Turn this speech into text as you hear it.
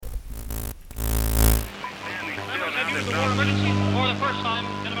use the water emergency for the first time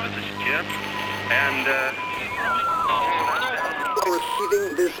in about... This is Jim, and,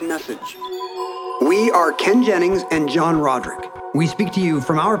 Receiving this message. We are Ken Jennings and John Roderick. We speak to you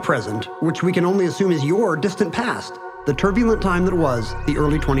from our present, which we can only assume is your distant past, the turbulent time that was the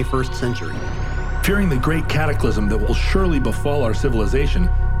early 21st century. Fearing the great cataclysm that will surely befall our civilization,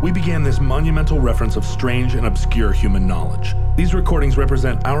 we began this monumental reference of strange and obscure human knowledge. These recordings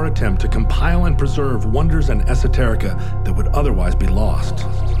represent our attempt to compile and preserve wonders and esoterica that would otherwise be lost.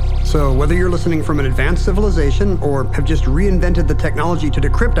 So whether you're listening from an advanced civilization or have just reinvented the technology to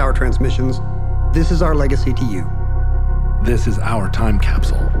decrypt our transmissions, this is our legacy to you. This is our time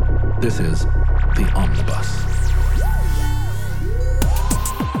capsule. This is the Omnibus.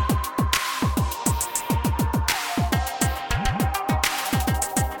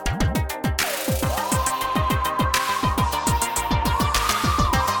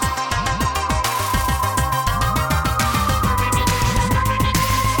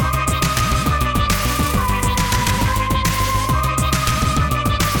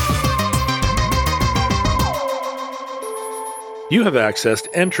 You have accessed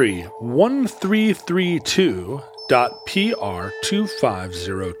entry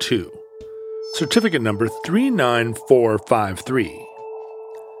 1332.PR2502. Certificate number 39453.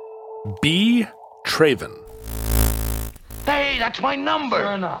 B. Traven. Hey, that's my number.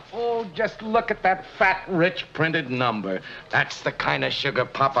 Sure enough. Oh, just look at that fat, rich printed number. That's the kind of sugar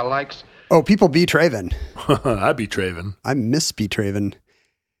Papa likes. Oh, people be Traven. I be Traven. I miss B. Traven.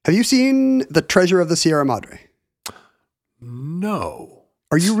 Have you seen The Treasure of the Sierra Madre? No.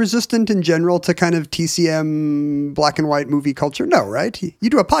 Are you resistant in general to kind of TCM black and white movie culture? No, right?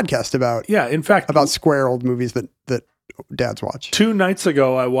 You do a podcast about in fact, about square old movies that dads watch. 2 nights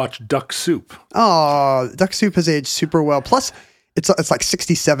ago, I watched Duck Soup. Oh, Duck Soup has aged super well. Plus, it's like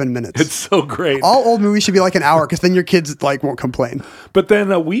 67 minutes. It's so great. All old movies should be like an hour because then your kids won't complain. But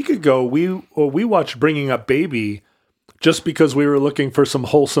then a week ago, we watched Bringing Up Baby just because we were looking for some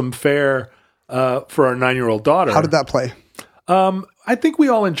wholesome fare for our 9-year-old daughter. How did that play? I think we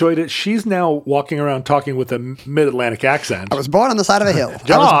all enjoyed it. She's now walking around talking with a mid-Atlantic accent. I was born on the side of a hill.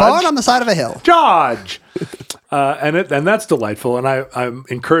 George. I was born on the side of a hill. George! And that's delightful, and I'm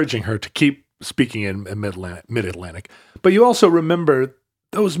encouraging her to keep speaking in mid-Atlantic. But you also remember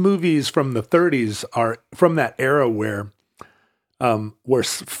those movies from the 30s are from that era where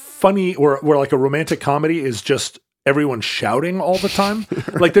funny or where like a romantic comedy is just everyone shouting all the time.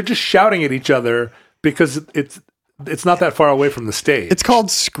 Right. Like they're just shouting at each other because it's not that far away from the stage. It's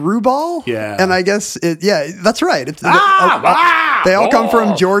called Screwball. Yeah. And I guess that's right. They all come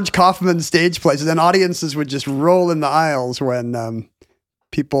from George Kaufman stage plays, and audiences would just roll in the aisles when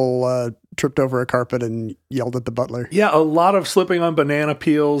people tripped over a carpet and yelled at the butler. Yeah, a lot of slipping on banana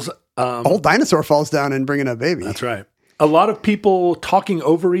peels. A whole dinosaur falls down and Bringing Up Baby. That's right. A lot of people talking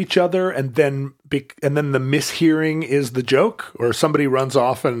over each other, and then the mishearing is the joke, or somebody runs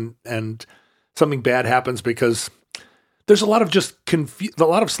off and something bad happens because there's a lot of just a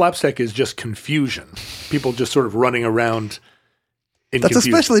lot of slapstick is just confusion. People just sort of running around in That's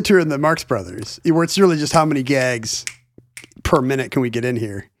confusion. Especially true in the Marx Brothers, where it's really just how many gags per minute can we get in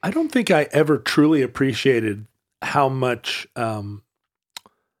here. I don't think I ever truly appreciated how much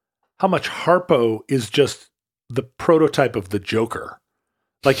Harpo is just the prototype of the Joker.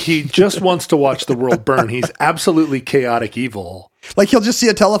 Like he just wants to watch the world burn. He's absolutely chaotic evil. Like he'll just see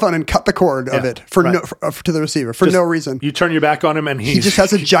a telephone and cut the cord of it to the receiver for no reason. You turn your back on him and he just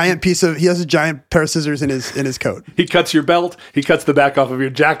has a giant pair of scissors in his coat. He cuts your belt. He cuts the back off of your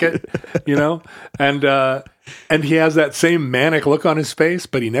jacket, and he has that same manic look on his face,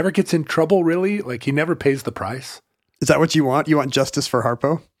 but he never gets in trouble really. Like he never pays the price. Is that what you want? You want justice for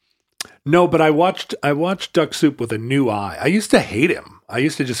Harpo? No, but I watched Duck Soup with a new eye. I used to hate him. I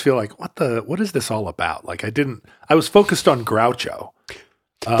used to just feel like, what is this all about? Like I was focused on Groucho.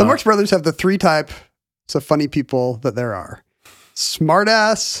 The Marx Brothers have the 3 types of funny people that there are: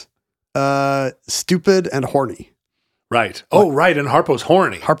 smartass, stupid, and horny. Right. Oh, right. And Harpo's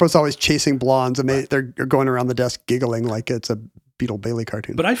horny. Harpo's always chasing blondes, and they're going around the desk giggling like it's a Beetle Bailey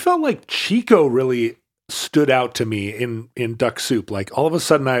cartoon. But I felt like Chico really stood out to me in Duck Soup. Like all of a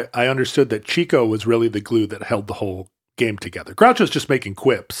sudden I understood that Chico was really the glue that held the whole game together. Groucho's just making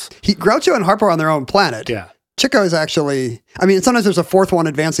quips. Groucho and Harpo are on their own planet. Yeah. Chico is actually, sometimes there's a fourth one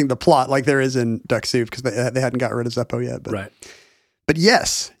advancing the plot like there is in Duck Soup because they hadn't got rid of Zeppo yet. But, right. But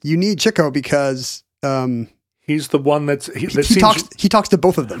yes, you need Chico because he's the one he talks to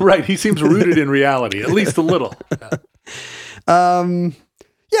both of them. Right. He seems rooted in reality, at least a little.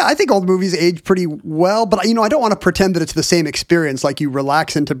 Yeah, I think old movies age pretty well, but I don't want to pretend that it's the same experience. Like you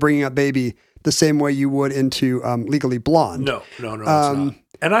relax into Bringing Up Baby the same way you would into Legally Blonde. No, it's not.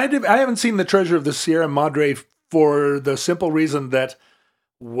 And I haven't seen The Treasure of the Sierra Madre for the simple reason that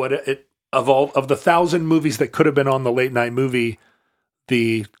of the 1,000 movies that could have been on the late night movie,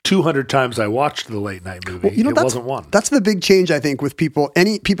 the 200 times I watched the late night movie, it wasn't one. That's the big change, I think, with people.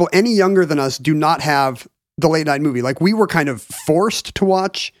 Any younger than us do not have the late night movie. Like, we were kind of forced to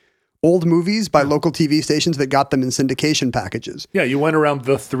watch old movies by local TV stations that got them in syndication packages. Yeah, you went around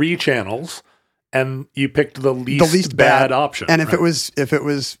the 3 channels and you picked the least bad option. And if it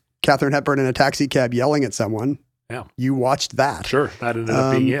was Katharine Hepburn in a taxi cab yelling at someone, you watched that. Sure, that ended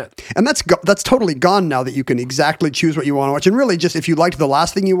up being it. And that's totally gone now that you can exactly choose what you want to watch. And really, just if you liked the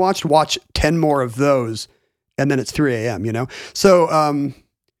last thing you watched, watch 10 more of those, and then it's 3 a.m., you know? So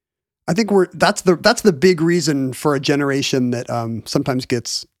I think that's the big reason for a generation that sometimes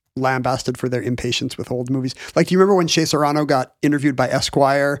gets lambasted for their impatience with old movies. Like, do you remember when Shea Serrano got interviewed by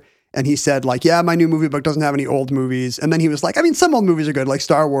Esquire and he said, like, yeah, my new movie book doesn't have any old movies. And then he was like, I mean, some old movies are good, like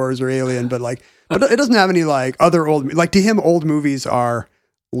Star Wars or Alien, but it doesn't have any like other old, like, to him, old movies are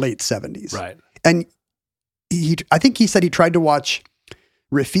late 70s. Right. And I think he said he tried to watch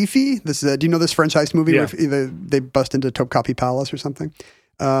Rififi. This is do you know this French heist movie? Yeah. They bust into Topkapi Palace or something.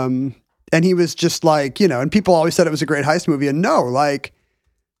 And he was just like, and people always said it was a great heist movie. And no, like,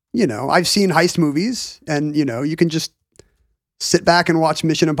 I've seen heist movies and, you can just sit back and watch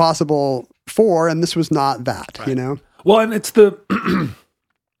Mission Impossible 4, and this was not that, right. Well, and it's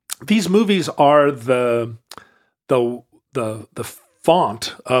these movies are the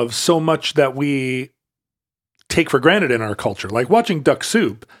font of so much that we take for granted in our culture. Like watching Duck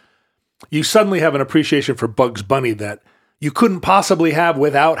Soup, you suddenly have an appreciation for Bugs Bunny that you couldn't possibly have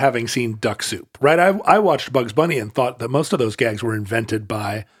without having seen Duck Soup, right? I watched Bugs Bunny and thought that most of those gags were invented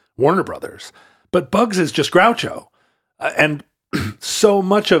by Warner Brothers, but Bugs is just Groucho, and so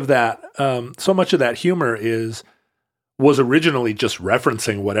much of that humor was originally just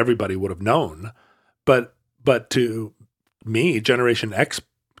referencing what everybody would have known, but to me, Generation X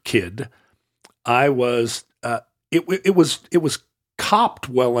kid, I was it was copped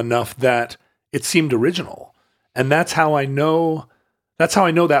well enough that it seemed original, and that's how I know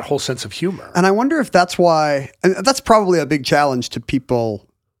that whole sense of humor. And I wonder if that's why, and that's probably a big challenge to people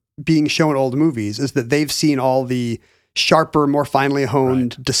being shown old movies, is that they've seen all the sharper, more finely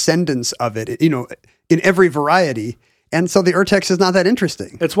honed descendants of it, in every variety. And so the Urtext is not that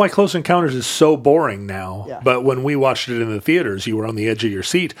interesting. It's why Close Encounters is so boring now. Yeah. But when we watched it in the theaters, you were on the edge of your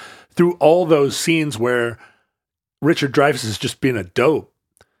seat through all those scenes where Richard Dreyfuss is just being a dope.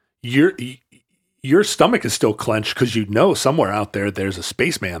 Your stomach is still clenched because somewhere out there's a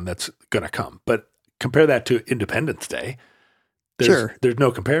spaceman that's going to come. But compare that to Independence Day. There's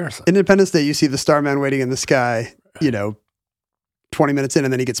no comparison. Independence Day, you see the Starman waiting in the sky, 20 minutes in,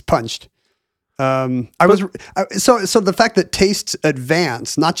 and then he gets punched. So the fact that tastes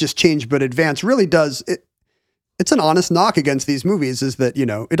advance, not just change, but advance, really does it. It's an honest knock against these movies, is that,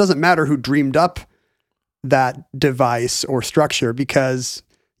 it doesn't matter who dreamed up that device or structure, because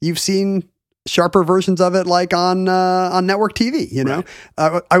you've seen sharper versions of it, like on network TV,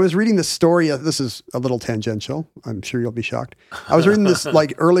 Right. I was reading this story. This is a little tangential. I'm sure you'll be shocked. I was reading this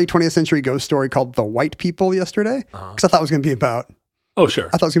like early 20th century ghost story called The White People yesterday, because I thought it was going to be about. Oh, sure.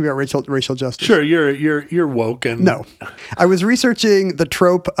 I thought it was going to be about racial justice. Sure, you're woke and no. I was researching the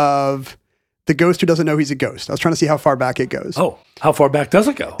trope of the ghost who doesn't know he's a ghost. I was trying to see how far back it goes. Oh, how far back does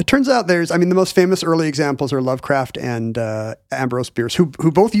it go? It turns out the most famous early examples are Lovecraft and Ambrose Bierce, who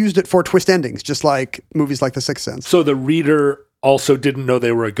both used it for twist endings, just like movies like The Sixth Sense. So the reader also didn't know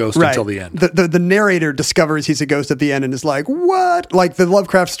they were a ghost until the end. The narrator discovers he's a ghost at the end and is like, what? Like the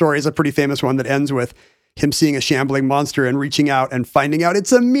Lovecraft story is a pretty famous one that ends with him seeing a shambling monster and reaching out and finding out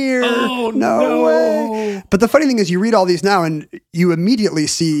it's a mirror. Oh, no way. But the funny thing is, you read all these now and you immediately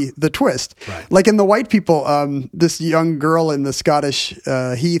see the twist. Right. Like in The White People, this young girl in the Scottish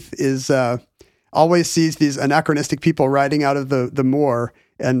heath is always sees these anachronistic people riding out of the moor,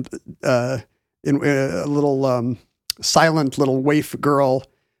 and in a little silent little waif girl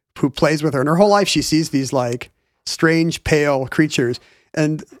who plays with her. And her whole life she sees these like strange, pale creatures.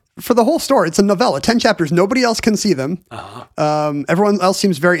 And for the whole story, it's a novella, 10 chapters. Nobody else can see them. Uh-huh. Everyone else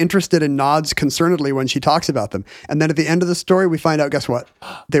seems very interested and nods concernedly when she talks about them. And then at the end of the story, we find out, guess what?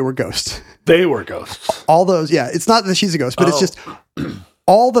 They were ghosts. They were ghosts. All those, yeah. It's not that she's a ghost, but it's just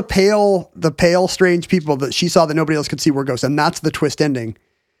all the pale, strange people that she saw that nobody else could see were ghosts. And that's the twist ending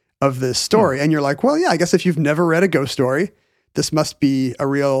of this story. And you're like, well, yeah, I guess if you've never read a ghost story, this must be a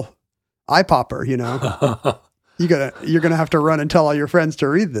real eye popper, You're gonna have to run and tell all your friends to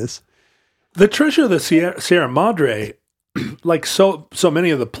read this. The Treasure of the Sierra Madre like so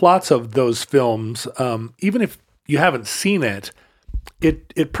many of the plots of those films, even if you haven't seen it,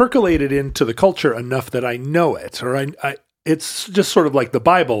 it percolated into the culture enough that I know it, or I it's just sort of like the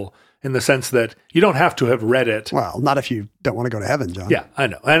Bible in the sense that you don't have to have read it. Well, not if you don't want to go to heaven, John. Yeah, I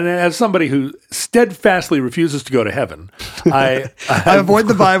know. And as somebody who steadfastly refuses to go to heaven, I avoid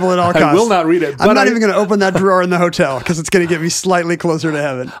the Bible at all costs. I will not read it. I'm not even going to open that drawer in the hotel because it's going to get me slightly closer to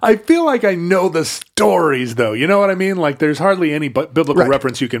heaven. I feel like I know the stories, though. You know what I mean? Like, there's hardly any biblical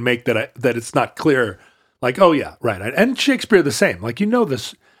reference you can make that it's not clear. Like, oh yeah, right. And Shakespeare the same. Like, you know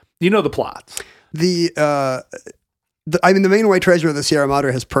this, you know the plots. I mean, the main way Treasure of the Sierra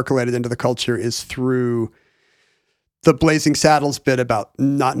Madre has percolated into the culture is through the Blazing Saddles bit about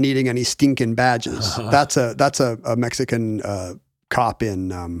not needing any stinking badges. That's a Mexican cop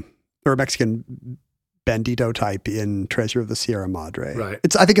in or a Mexican bandito type in Treasure of the Sierra Madre. Right.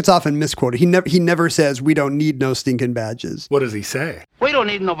 I think it's often misquoted. He never says we don't need no stinking badges. What does he say? We don't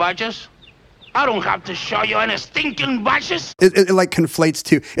need no badges. I don't have to show you any stinking badges. It like conflates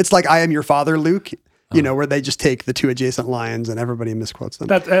two. It's like I Am Your Father, Luke. You know, where they just take the two adjacent lines and everybody misquotes them.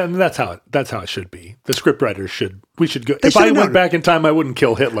 That's how it should be. The scriptwriters we should go. If I went back in time, I wouldn't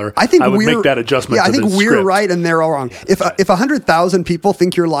kill Hitler. I would make that adjustment. Yeah, I think we're script. right and they're all wrong. Yeah, if 100,000 people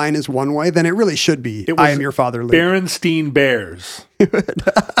think your line is one way, then it really should be I Am Your Father, Luke. Berenstein Bears.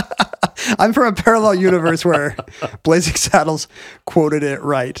 I'm from a parallel universe where Blazing Saddles quoted it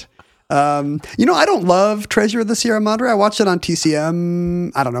right. You know, I don't love Treasure of the Sierra Madre. I watched it on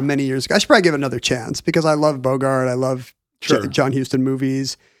TCM, I don't know, many years ago. I should probably give it another chance because I love Bogart. I love John Huston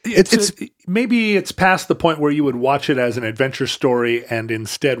movies. Maybe it's past the point where you would watch it as an adventure story and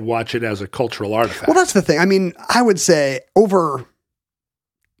instead watch it as a cultural artifact. Well, that's the thing. I mean, I would say over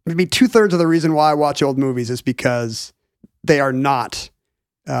maybe 2/3 of the reason why I watch old movies is because they are not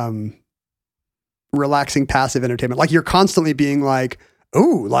relaxing, passive entertainment. Like you're constantly being like,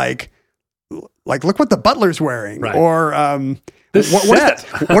 ooh, like look what the butler's wearing, right. Or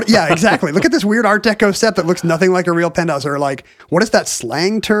yeah, exactly. Look at this weird Art Deco set that looks nothing like a real penthouse, or like what is that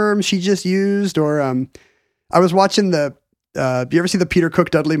slang term she just used? Or I was watching you ever see the Peter Cook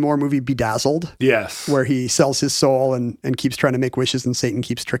Dudley Moore movie Bedazzled? Yes, where he sells his soul and keeps trying to make wishes and Satan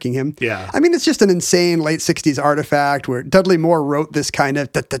keeps tricking him. Yeah, I mean it's just an insane late 60s artifact where Dudley Moore wrote this kind of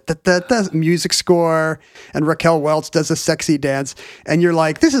music score and Raquel Welch does a sexy dance and you're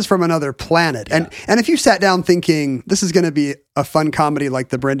like, this is from another planet. Yeah. And if you sat down thinking this is going to be a fun comedy like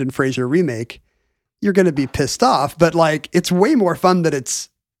the Brendan Fraser remake, you're going to be pissed off. But like it's way more fun that it's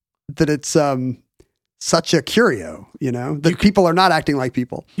such a curio, you know, that people are not acting like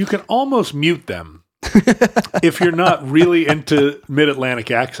people. You can almost mute them if you're not really into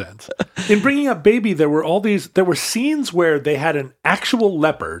mid-Atlantic accents. In Bringing Up Baby, there were scenes where they had an actual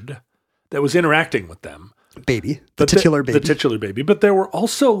leopard that was interacting with them. Baby. The titular baby. But there were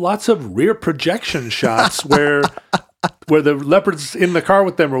also lots of rear projection shots where the leopard's in the car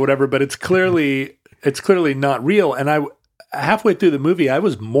with them or whatever, but it's clearly not real. And halfway through the movie, I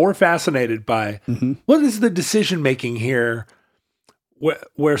was more fascinated by what is the decision making here,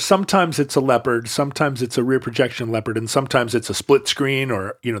 where sometimes it's a leopard, sometimes it's a rear projection leopard, and sometimes it's a split screen,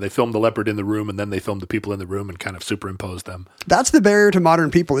 or they film the leopard in the room and then they film the people in the room and kind of superimpose them. That's the barrier to modern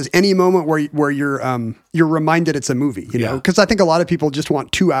people, is any moment where you're reminded it's a movie, you know, because I think a lot of people just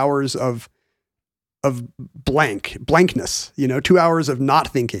want 2 hours of blankness, 2 hours of not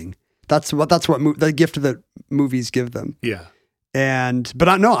thinking. That's what the gift that movies give them. Yeah. But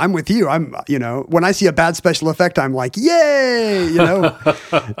I'm with you. When I see a bad special effect, I'm like, yay,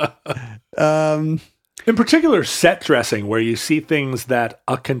 In particular, set dressing, where you see things that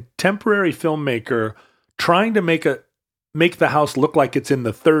a contemporary filmmaker trying to make the house look like it's in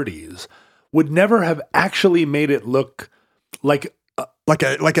the 30s would never have actually made it look like a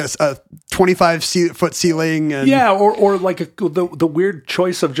 25-foot ceiling. And or like the weird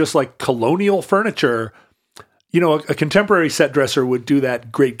choice of just like colonial furniture. A contemporary set dresser would do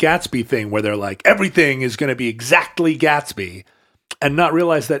that Great Gatsby thing where they're like, everything is going to be exactly Gatsby, and not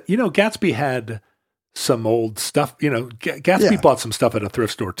realize that, Gatsby had some old stuff. Gatsby bought some stuff at a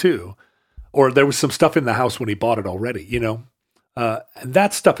thrift store too, or there was some stuff in the house when he bought it already, and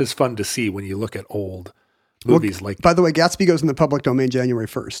that stuff is fun to see when you look at old movies. By the way, Gatsby goes in the public domain January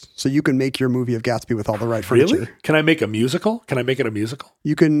 1st, so you can make your movie of Gatsby with all the right furniture. Really? Can I make a musical? Can I make it a musical?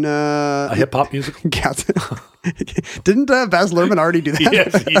 You can a hip hop musical. Didn't Baz Luhrmann already do that?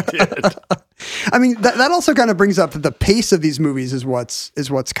 Yes, he did. I mean, that also kind of brings up the pace of these movies is what's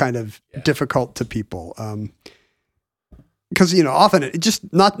kind of difficult to people. Because often it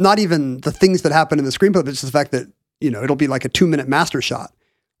just not even the things that happen in the screenplay, but just the fact that it'll be like a 2-minute master shot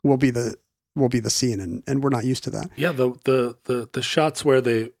will be the will be the scene, and we're not used to that. Yeah, the shots where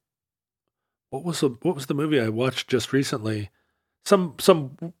they what was the movie I watched just recently? Some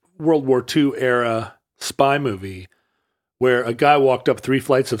World War II era spy movie where a guy walked up 3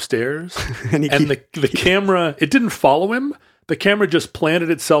 flights of stairs and the camera, it didn't follow him. The camera just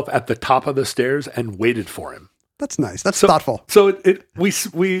planted itself at the top of the stairs and waited for him. That's nice. That's thoughtful. So we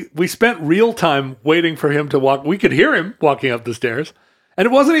spent real time waiting for him to walk. We could hear him walking up the stairs, and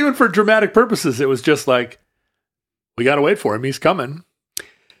it wasn't even for dramatic purposes. It was just like, we got to wait for him. He's coming.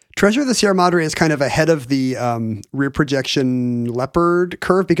 Treasure of the Sierra Madre is kind of ahead of the rear projection leopard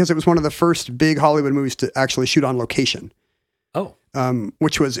curve because it was one of the first big Hollywood movies to actually shoot on location. Oh.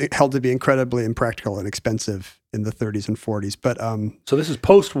 Which was held to be incredibly impractical and expensive in the 30s and 40s. But so this is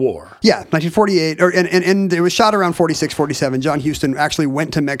post-war. Yeah, 1948, and it was shot around 46, 47. John Huston actually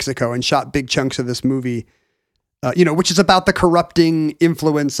went to Mexico and shot big chunks of this movie, which is about the corrupting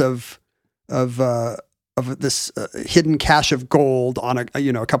influence of this hidden cache of gold on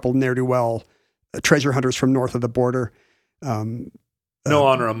a couple ne'er-do-well treasure hunters from north of the border. No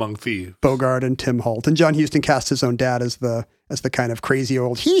honor among thieves. Bogart and Tim Holt, and John Huston cast his own dad as the kind of crazy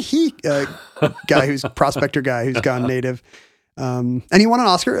old guy who's prospector guy who's gone native. And he won an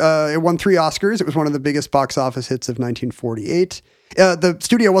Oscar. It won 3 Oscars. It was one of the biggest box office hits of 1948. The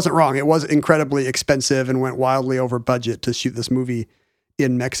studio wasn't wrong. It was incredibly expensive and went wildly over budget to shoot this movie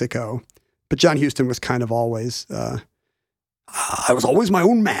in Mexico. But John Huston was kind of always, I was always my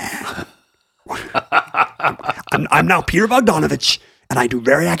own man. I'm now Peter Bogdanovich, and I do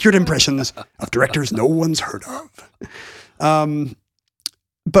very accurate impressions of directors no one's heard of.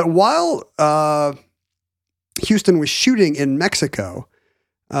 But while Huston was shooting in Mexico,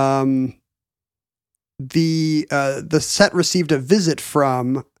 the set received a visit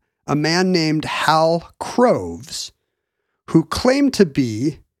from a man named Hal Croves, who claimed to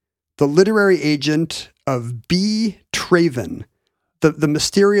be the literary agent of B. Traven, the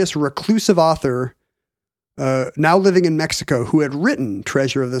mysterious reclusive author now living in Mexico who had written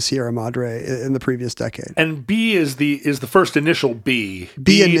Treasure of the Sierra Madre in the previous decade. And B is the first initial B.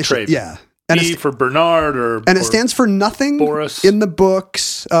 B initial, Traven. yeah. B for Bernard and it stands for nothing Boris. In the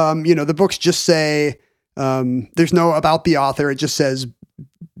books. The books just say, there's no about the author. It just says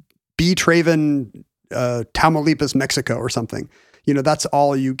B. Traven, Tamaulipas, Mexico or something. That's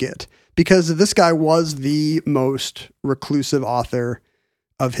all you get. Because this guy was the most reclusive author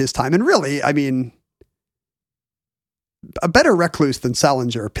of his time. And really, I mean, a better recluse than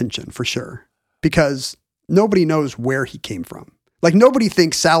Salinger or Pynchon, for sure. Because nobody knows where he came from. Like, nobody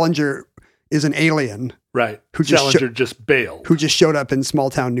thinks Salinger is an alien. Right. Salinger just bailed. Who just showed up in small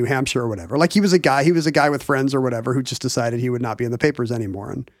town New Hampshire or whatever. Like, he was a guy with friends or whatever who just decided he would not be in the papers anymore.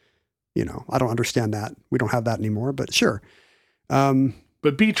 And, I don't understand that. We don't have that anymore, but sure.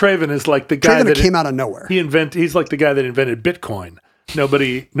 But B. Traven is like the guy that came out of nowhere. He's like the guy that invented Bitcoin.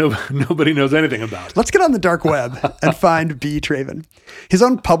 Nobody knows anything about it. Let's get on the dark web and find B. Traven. His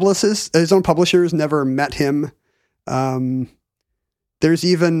own publishers never met him. There's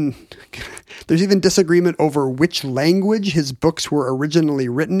even disagreement over which language his books were originally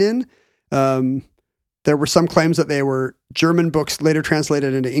written in. There were some claims that they were German books later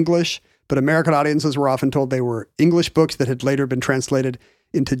translated into English, but American audiences were often told they were English books that had later been translated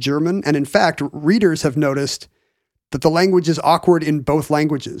into German. And in fact, readers have noticed that the language is awkward in both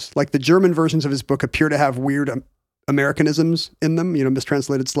languages. Like the German versions of his book appear to have weird Americanisms in them,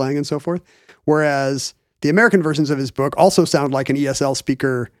 mistranslated slang and so forth. Whereas the American versions of his book also sound like an ESL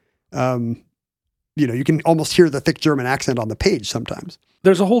speaker. You can almost hear the thick German accent on the page sometimes.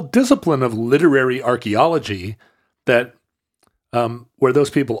 There's a whole discipline of literary archaeology that where those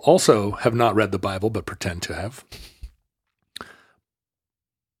people also have not read the Bible but pretend to have.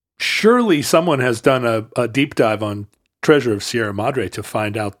 Surely someone has done a deep dive on Treasure of Sierra Madre to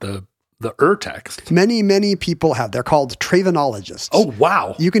find out the text. Many, many people have. They're called Travenologists. Oh,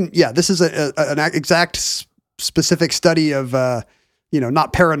 wow. This is an exact specific study of,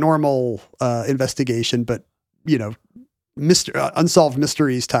 not paranormal investigation, but, unsolved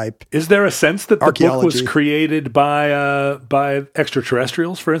mysteries type. Is there a sense that the book was created by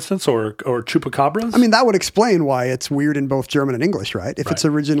extraterrestrials, for instance, or chupacabras? I mean, that would explain why it's weird in both German and English, right? If it's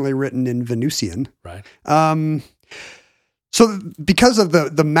originally written in Venusian. Right. So because of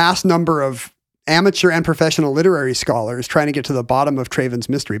the mass number of amateur and professional literary scholars trying to get to the bottom of Traven's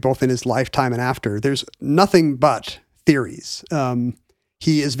mystery, both in his lifetime and after, there's nothing but theories.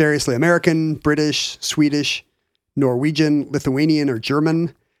 He is variously American, British, Swedish, Norwegian, Lithuanian, or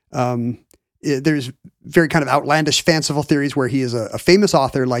German. There's very kind of outlandish, fanciful theories where he is a famous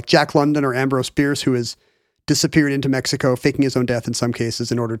author like Jack London or Ambrose Bierce, who is disappeared into Mexico, faking his own death in some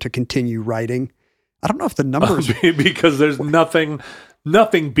cases in order to continue writing. I don't know if the numbers... because there's nothing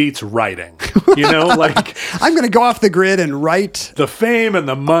beats writing. You know, like... I'm going to go off the grid and write... the fame and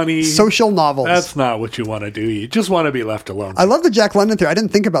the money. Social novels. That's not what you want to do. You just want to be left alone. I love the Jack London theory. I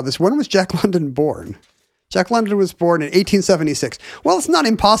didn't think about this. When was Jack London born? Jack London was born in 1876. Well, it's not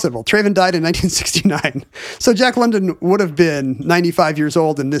impossible. Traven died in 1969. So Jack London would have been 95 years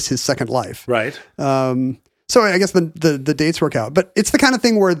old in this, his second life. Right. So I guess the dates work out. But it's the kind of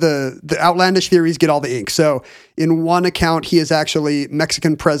thing where the outlandish theories get all the ink. So in one account, he is actually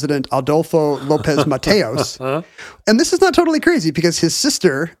Mexican President Adolfo López Mateos. And this is not totally crazy because his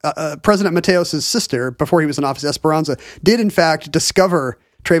sister, President Mateos' sister, before he was in office, Esperanza, did in fact discover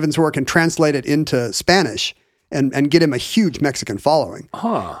Traven's work and translate it into Spanish and get him a huge Mexican following.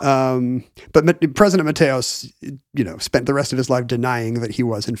 But President Mateos, spent the rest of his life denying that he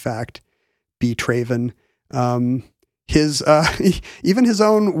was in fact B. Traven. Even his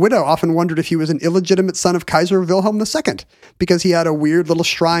own widow often wondered if he was an illegitimate son of Kaiser Wilhelm II because he had a weird little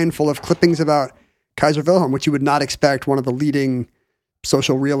shrine full of clippings about Kaiser Wilhelm, which you would not expect one of the leading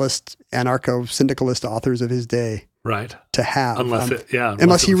social realist, anarcho-syndicalist authors of his day to have.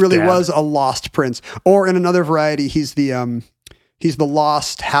 Unless he really was a lost prince. Or in another variety, he's the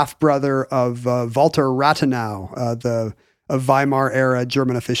lost half-brother of Walter Rathenau, a Weimar-era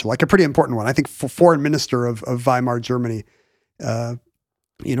German official, like a pretty important one. I think foreign minister of Weimar Germany.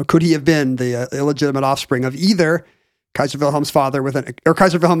 Could he have been the illegitimate offspring of either Kaiser Wilhelm's father or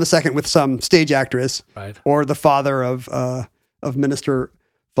Kaiser Wilhelm II with some stage actress, or the father of Minister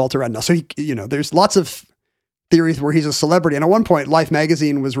Walter Rathenau? So there's lots of theories where he's a celebrity. And at one point, Life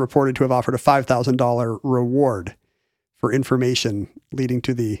magazine was reported to have offered a $5,000 reward for information leading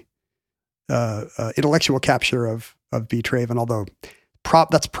to the intellectual capture of B. Traven, although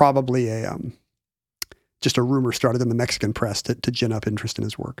that's probably just a rumor started in the Mexican press to gin up interest in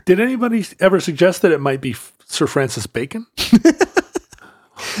his work. Did anybody ever suggest that it might be Sir Francis Bacon?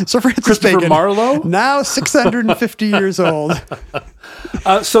 Sir Francis Christopher Bacon, Marlowe? now 650 years old.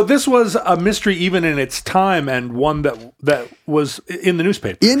 So this was a mystery even in its time, and one that was in the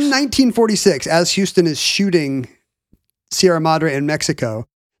newspapers. In 1946, as Huston is shooting Sierra Madre in Mexico,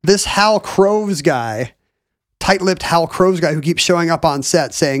 this Hal Croves guy, tight-lipped Hal Croves guy who keeps showing up on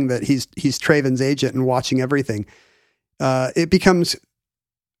set saying that he's Traven's agent and watching everything, it becomes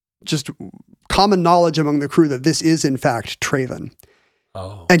just common knowledge among the crew that this is in fact Traven.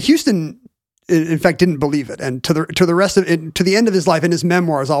 Oh. And Huston, in fact, didn't believe it. And to the rest of it, to the end of his life, in his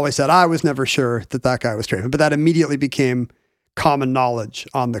memoirs, always said, "I was never sure that guy was Traven." But that immediately became common knowledge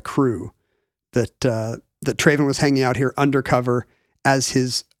on the crew that Traven was hanging out here undercover as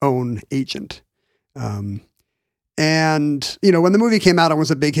his own agent. And when the movie came out and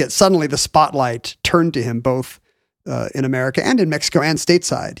was a big hit, suddenly the spotlight turned to him both in America and in Mexico and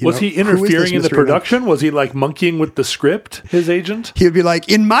stateside. Was he interfering in the production? Was he like monkeying with the script, his agent? He would be like,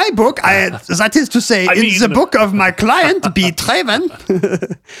 "In my book, that is to say, the book of my client, B.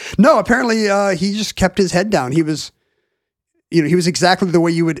 Traven." No, apparently he just kept his head down. He was exactly the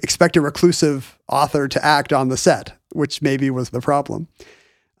way you would expect a reclusive author to act on the set, which maybe was the problem.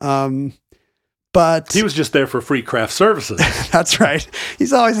 But he was just there for free craft services. That's right.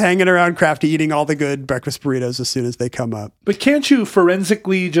 He's always hanging around Crafty, eating all the good breakfast burritos as soon as they come up. But can't you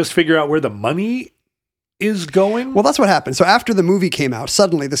forensically just figure out where the money is going? Well, that's what happened. So after the movie came out,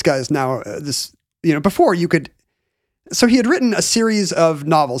 suddenly this guy is now before you could. So he had written a series of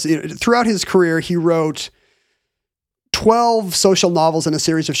novels. Throughout his career, he wrote 12 social novels and a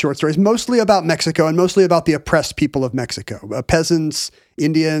series of short stories, mostly about Mexico and mostly about the oppressed people of Mexico, peasants,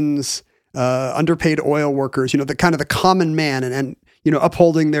 Indians, underpaid oil workers, the kind of the common man and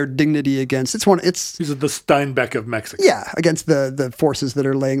upholding their dignity against these are the Steinbeck of Mexico. Yeah, against the forces that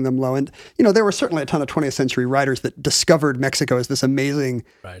are laying them low. And there were certainly a ton of 20th century writers that discovered Mexico as this amazing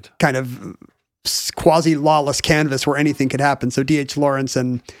kind of quasi lawless canvas where anything could happen. So D.H. Lawrence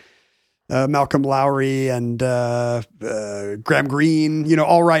and Malcolm Lowry and Graham Greene,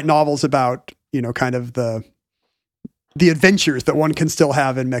 all write novels about kind of the adventures that one can still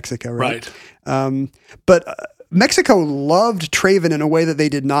have in Mexico, right? But Mexico loved Traven in a way that they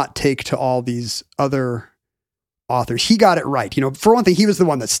did not take to all these other authors. He got it right. For one thing, he was the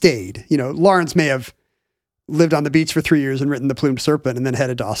one that stayed. Lawrence may have lived on the beach for 3 years and written The Plumed Serpent and then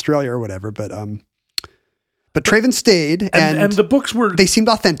headed to Australia or whatever, but Traven stayed, and the books they seemed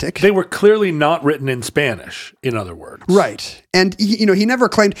authentic. They were clearly not written in Spanish, in other words. Right. And he never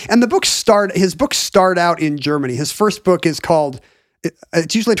claimed, and his books start out in Germany. His first book is called,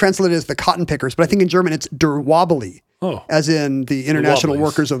 it's usually translated as The Cotton Pickers, but I think in German it's Der Wobbly, as in the International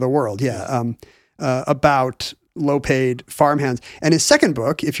Workers of the World. Yeah. about low-paid farmhands. And his second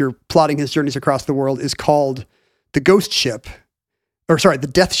book, if you're plotting his journeys across the world, is called The Ghost Ship, The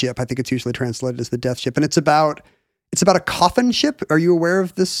Death Ship. I think it's usually translated as The Death Ship. And it's about a coffin ship. Are you aware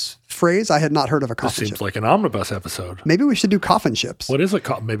of this phrase? I had not heard of a This coffin seems ship. like an omnibus episode. Maybe we should do coffin ships. What is a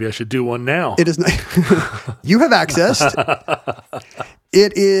coffin? Maybe I should do one now. It is not. You have access.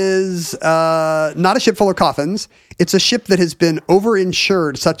 It is not a ship full of coffins. It's a ship that has been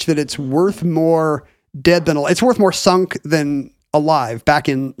overinsured such that it's worth more dead than alive. It's worth more sunk than alive back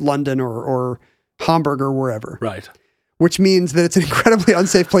in London or Hamburg or wherever. Right. Which means that it's an incredibly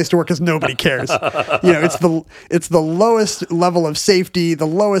unsafe place to work because nobody cares. It's the lowest level of safety, the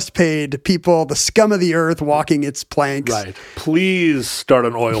lowest paid people, the scum of the earth walking its planks. Right. Please start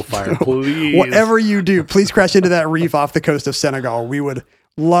an oil fire. Please. Whatever you do, please crash into that reef off the coast of Senegal. We would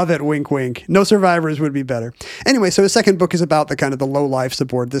love it. Wink, wink. No survivors would be better. Anyway, so his second book is about the kind of the low lives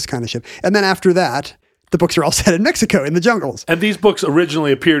aboard this kind of ship. And then after that, the books are all set in Mexico, in the jungles. And these books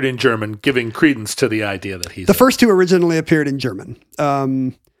originally appeared in German, giving credence to the idea that he's... The first two originally appeared in German.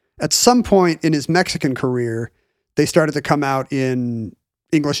 At some point in his Mexican career, they started to come out in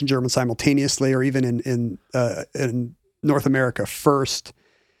English and German simultaneously, or even in North America first.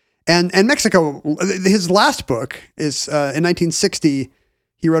 And Mexico, his last book is in 1960,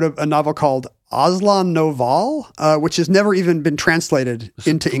 he wrote a novel called Aslan Noval, which has never even been translated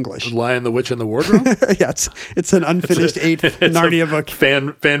into English. Lion, the Witch, and the Wardrobe? Yeah, it's an unfinished eighth Narnia book.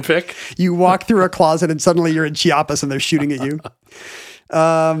 Fanfic? You walk through a closet and suddenly you're in Chiapas and they're shooting at you.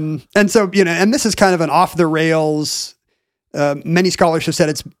 And so, and this is kind of an off the rails. Many scholars have said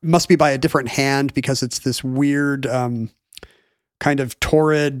it must be by a different hand because it's this weird, kind of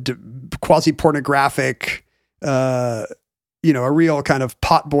torrid, quasi-pornographic, a real kind of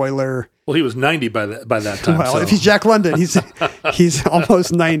potboiler. Well, he was 90 by that time. Well, so. if he's Jack London, he's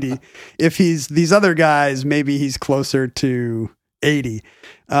almost 90. If he's these other guys, maybe he's closer to 80.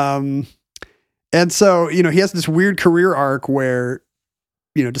 And so, he has this weird career arc where,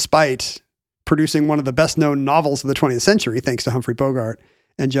 despite producing one of the best known novels of the 20th century, thanks to Humphrey Bogart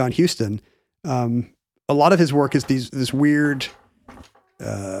and John Huston, a lot of his work is this weird,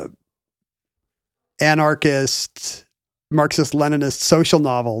 anarchist, Marxist-Leninist social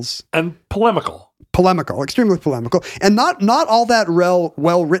novels. And polemical, extremely polemical, and not all that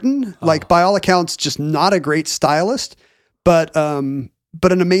well written. Like by all accounts, just not a great stylist, but an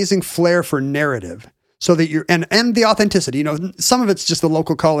amazing flair for narrative. So that you're and the authenticity. Some of it's just the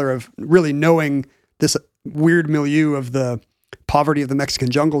local color of really knowing this weird milieu of the poverty of the Mexican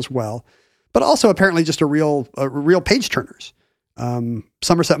jungles well, but also apparently just a real page turners.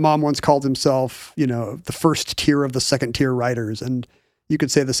 Somerset Maugham once called himself, the first tier of the second tier writers. And you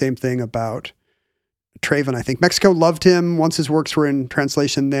could say the same thing about Traven. I think Mexico loved him once his works were in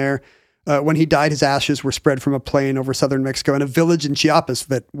translation there. When he died, his ashes were spread from a plain over southern Mexico, and a village in Chiapas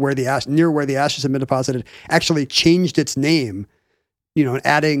near where the ashes had been deposited actually changed its name,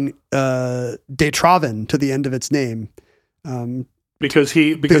 adding De Traven to the end of its name. Because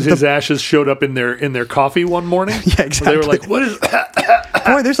his ashes showed up in their coffee one morning. Yeah, exactly. They were like, "What is?"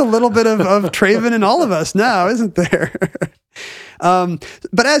 Boy, there's a little bit of Traven in all of us now, isn't there?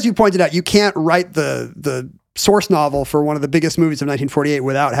 But as you pointed out, you can't write the source novel for one of the biggest movies of 1948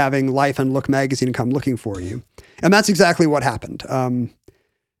 without having Life and Look magazine come looking for you, and that's exactly what happened.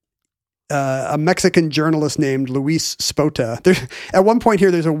 A Mexican journalist named Luis Spota. At one point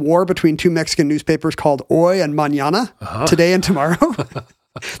here, there's a war between two Mexican newspapers called Hoy and Mañana, Today and Tomorrow,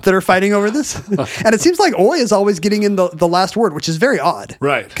 that are fighting over this. And it seems like Hoy is always getting in the last word, which is very odd.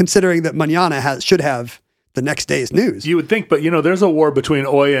 Right. Considering that Mañana should have the next day's news. You would think, but there's a war between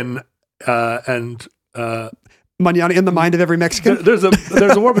Hoy and Mañana in the mind of every Mexican? There's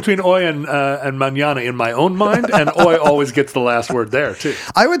a war between Hoy and Mañana in my own mind, and Hoy always gets the last word there, too.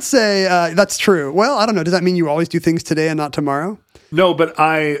 I would say that's true. Well, I don't know. Does that mean you always do things today and not tomorrow? No, but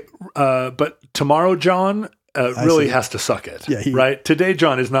but tomorrow, John really has to suck it. Yeah, right? Today,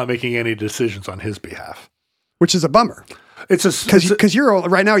 John is not making any decisions on his behalf. Which is a bummer. Because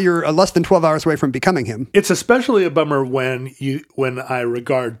right now you're less than 12 hours away from becoming him. It's especially a bummer when I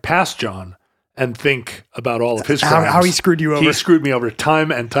regard past John and think about all of his crimes. How he screwed you over. He screwed me over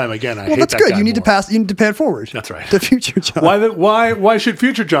time and time again. I hate that guy. Well, that's good. You need to pay it forward. That's right. To future John. Why should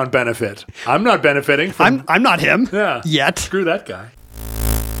future John benefit? I'm not benefiting from... I'm not him. Yeah. Yet. Screw that guy.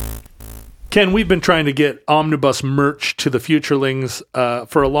 Ken, we've been trying to get omnibus merch to the Futurelings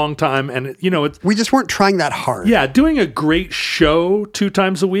for a long time, and we just weren't trying that hard. Yeah, doing a great show 2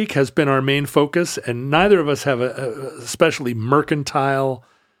 times a week has been our main focus, and neither of us have a especially mercantile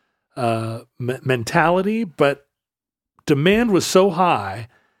mentality, but demand was so high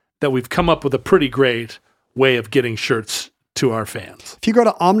that we've come up with a pretty great way of getting shirts to our fans. If you go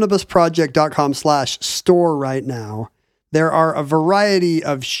to omnibusproject.com/store right now, there are a variety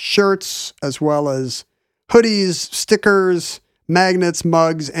of shirts as well as hoodies, stickers, magnets,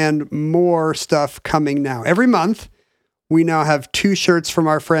 mugs, and more stuff coming now. Every month, we now have 2 shirts from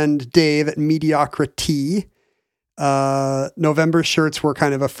our friend Dave at Mediocrity. November shirts were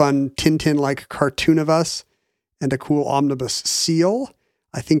kind of a fun Tintin-like cartoon of us and a cool omnibus seal.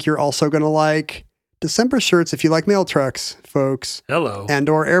 I think you're also going to like December shirts if you like mail trucks, folks. Hello. And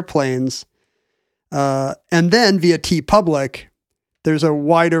or airplanes. And then via TeePublic, there's a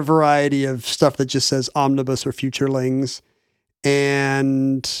wider variety of stuff that just says Omnibus or Futurelings.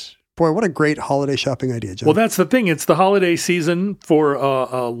 And boy, what a great holiday shopping idea, John. Well, that's the thing. It's the holiday season for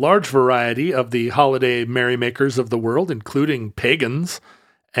a large variety of the holiday merrymakers of the world, including pagans.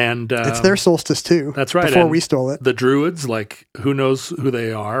 And it's their solstice too. That's right. Before and we stole it. The Druids, like who knows who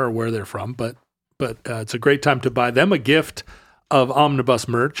they are or where they're from, but it's a great time to buy them a gift of Omnibus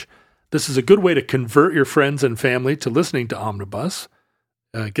merch. This is a good way to convert your friends and family to listening to Omnibus.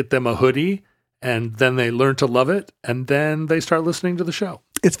 Get them a hoodie, and then they learn to love it, and then they start listening to the show.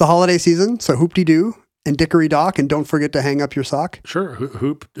 It's the holiday season, so hoop-de-doo and dickory-dock, and don't forget to hang up your sock. Sure,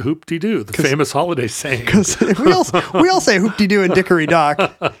 hoop-de-doo, the famous holiday saying. Because we all say hoop-de-doo and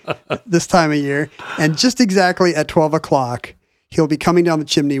dickory-dock this time of year, and just exactly at 12 o'clock, he'll be coming down the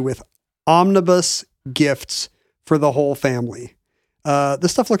chimney with Omnibus gifts for the whole family.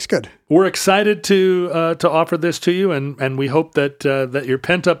 This stuff looks good. We're excited to offer this to you, and we hope that your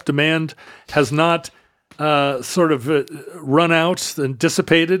pent-up demand has not run out and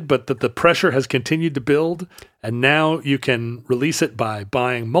dissipated, but that the pressure has continued to build, and now you can release it by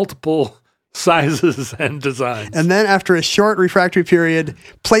buying multiple sizes and designs. And then after a short refractory period,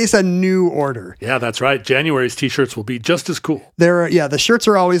 place a new order. Yeah, that's right. January's t-shirts will be just as cool. The shirts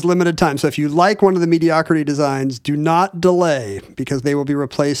are always limited time. So if you like one of the Mediocrity designs, do not delay because they will be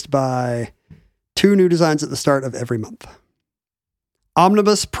replaced by 2 new designs at the start of every month.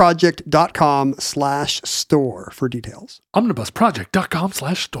 omnibusproject.com/store for details.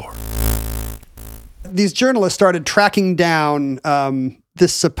 omnibusproject.com/store. These journalists started tracking down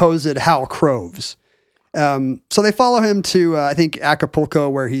this supposed Hal Croves. So they follow him to, I think, Acapulco,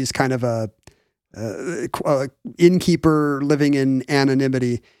 where he's kind of a innkeeper living in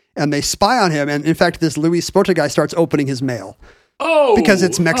anonymity. And they spy on him. And in fact, this Luis Spota guy starts opening his mail. Oh, because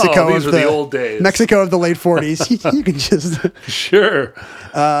it's Mexico these are the old days. Mexico of the late 40s. You can just sure.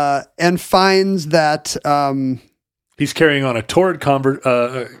 And finds that he's carrying on a torrid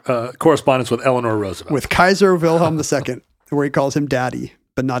correspondence with Eleanor Roosevelt, with Kaiser Wilhelm II, where he calls him daddy,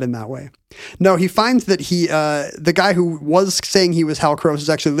 but not in that way. No, he finds that the guy who was saying he was Hal Croves is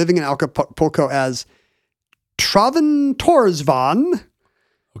actually living in Acapulco as Traven Torsvan.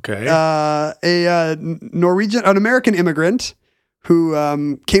 Okay. An American immigrant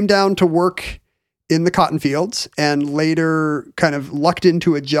who came down to work in the cotton fields and later kind of lucked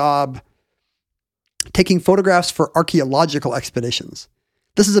into a job taking photographs for archaeological expeditions.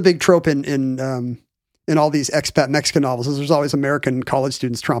 This is a big trope in all these expat Mexican novels. There's always American college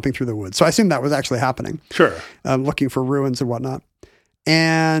students tromping through the woods. So I assume that was actually happening. Sure. Looking for ruins and whatnot.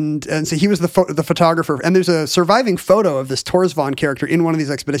 And so he was the photographer. And there's a surviving photo of this Torsvan character in one of these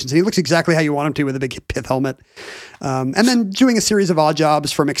expeditions. And he looks exactly how you want him to, with a big pith helmet. And then doing a series of odd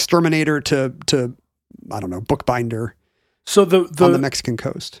jobs from exterminator to I don't know, bookbinder. So on the Mexican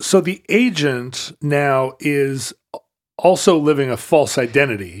coast. So the agent now is also living a false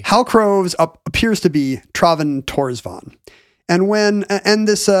identity. Hal Croves appears to be Traven Torsvan. And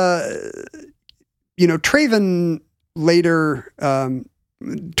this Traven later,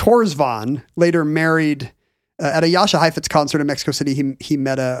 Torsvan later married, at a Jascha Heifetz concert in Mexico City, he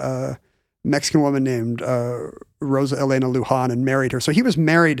met a Mexican woman named Rosa Elena Lujan and married her. So he was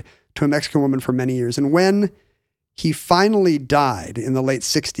married to a Mexican woman for many years. And when he finally died in the late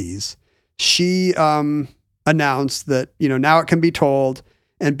 60s, she announced that, now it can be told,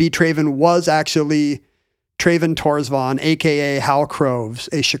 and B. Traven was actually Traven Torsvan, a.k.a. Hal Croves,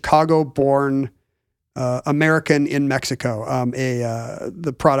 a Chicago-born American in Mexico,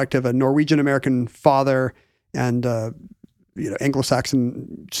 the product of a Norwegian-American father and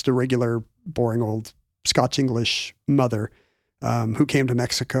Anglo-Saxon, just a regular, boring old Scotch-English mother who came to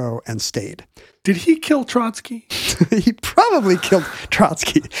Mexico and stayed. Did he kill Trotsky? He probably killed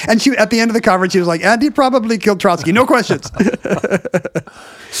Trotsky. And at the end of the conference, she was like, and he probably killed Trotsky. No questions.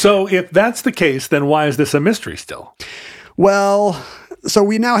 So if that's the case, then why is this a mystery still? Well, so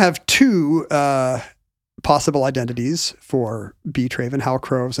we now have 2 possible identities for B. Traven, Hal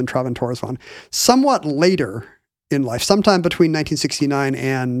Croves, and Traven Torsvan. Somewhat later in life, sometime between 1969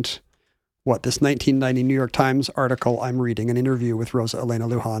 and this 1990 New York Times article I'm reading, an interview with Rosa Elena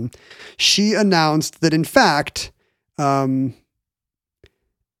Lujan, she announced that in fact, and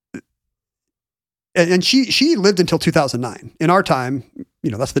she lived until 2009. In our time,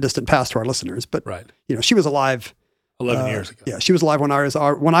 that's the distant past to our listeners, but Right. She was alive 11 years ago. Yeah, she was alive when I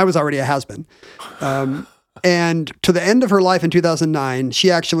was already a has-been. And to the end of her life in 2009,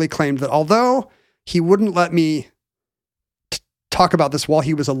 she actually claimed that although he wouldn't let me talk about this while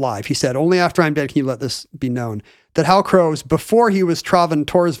he was alive, he said, only after I'm dead can you let this be known, that Hal Crows, before he was Traven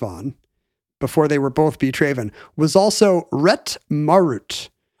Torsvon, before they were both B. Traven, was also Rhett Marut,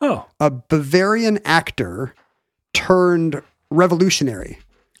 a Bavarian actor turned revolutionary,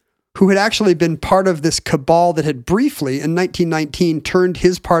 who had actually been part of this cabal that had briefly, in 1919, turned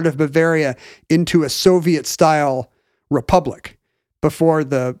his part of Bavaria into a Soviet-style republic before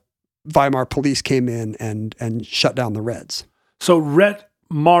the Weimar police came in and shut down the Reds. So Rhett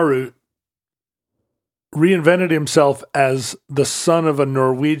Marut reinvented himself as the son of a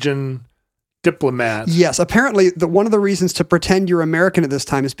Norwegian diplomat. Yes, apparently one of the reasons to pretend you're American at this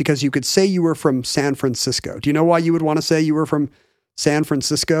time is because you could say you were from San Francisco. Do you know why you would want to say you were from San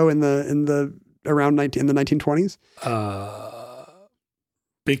Francisco in the 1920s?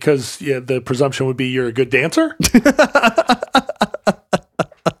 Because the presumption would be you're a good dancer.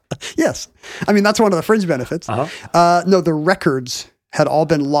 Yes, I mean that's one of the fringe benefits. No, the records had all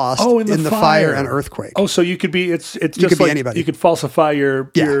been lost in the fire and earthquake. Oh, so you could be it's you just could like be anybody. You could falsify your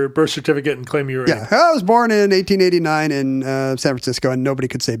birth certificate and claim you were. Yeah, I was born in 1889 in San Francisco, and nobody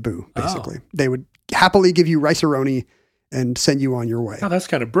could say boo. Basically, they would happily give you rice-a-roni and send you on your way. Oh, that's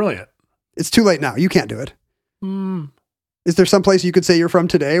kind of brilliant. It's too late now. You can't do it. Is there some place you could say you're from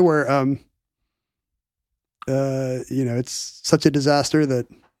today where, it's such a disaster that...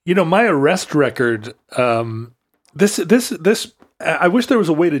 my arrest record, this, I wish there was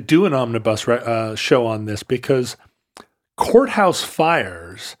a way to do an omnibus show on this, because courthouse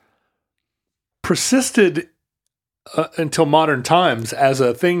fires persisted until modern times as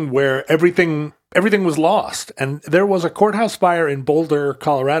a thing where everything was lost. And there was a courthouse fire in Boulder,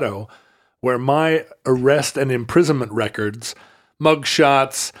 Colorado, where my arrest and imprisonment records,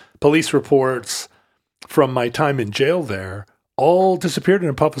 mugshots, police reports from my time in jail there, all disappeared in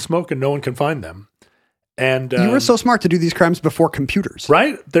a puff of smoke and no one can find them. And you were so smart to do these crimes before computers.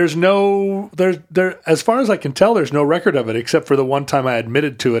 Right? There's as far as I can tell, there's no record of it except for the one time I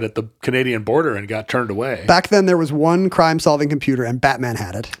admitted to it at the Canadian border and got turned away. Back then there was one crime-solving computer and Batman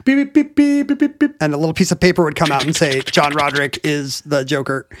had it. Beep, beep, beep, beep, beep, beep. And a little piece of paper would come out and say, John Roderick is the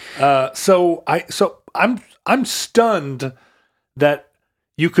Joker. So I'm stunned that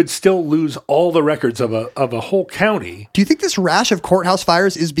you could still lose all the records of a whole county. Do you think this rash of courthouse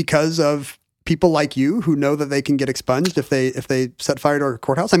fires is because of people like you who know that they can get expunged if they set fire to a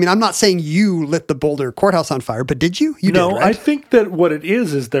courthouse? I mean, I'm not saying you lit the Boulder courthouse on fire, but did you? You did, right? I think that what it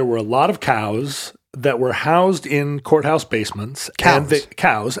is there were a lot of cows that were housed in courthout basements.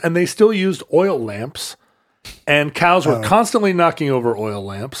 And they still used oil lamps, and cows were constantly knocking over oil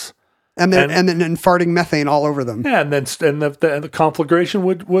lamps. And then farting methane all over them. Yeah, and the conflagration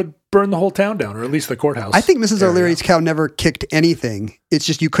would burn the whole town down, or at least the courthouse. I think Mrs. O'Leary's cow never kicked anything. It's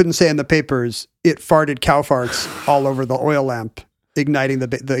just you couldn't say in the papers it farted cow farts all over the oil lamp, igniting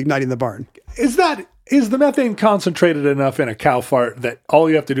the barn. Is the methane concentrated enough in a cow fart that all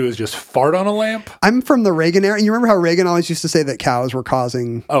you have to do is just fart on a lamp? I'm from the Reagan era. You remember how Reagan always used to say that cows were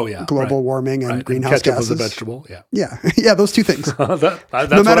causing global warming and greenhouse ketchup gases? Was a vegetable, yeah. Yeah, those two things. That's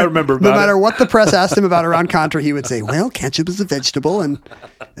what I remember about No matter what the press asked him about Iran Contra, he would say, well, ketchup is a vegetable and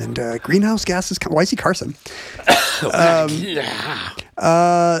greenhouse gases. Why is he Carson?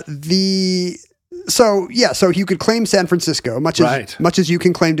 So you could claim San Francisco, much as you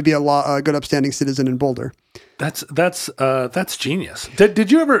can claim to be a good upstanding citizen in Boulder. That's genius.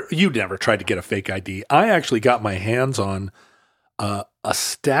 Did you ever? You never tried to get a fake ID. I actually got my hands on a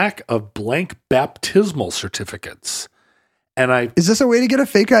stack of blank baptismal certificates, and is this a way to get a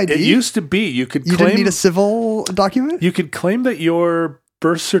fake ID? It used to be you didn't need a civil document. You could claim that your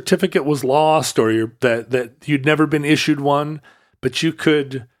birth certificate was lost, or that you'd never been issued one, but you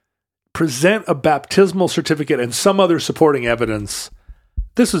could present a baptismal certificate and some other supporting evidence.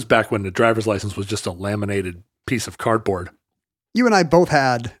 This was back when the driver's license was just a laminated piece of cardboard. You and I both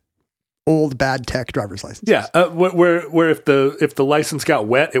had old bad tech driver's licenses. Yeah, where if the license got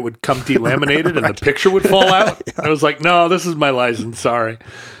wet, it would come delaminated and the picture would fall out. Yeah. I was like, no, this is my license. Sorry,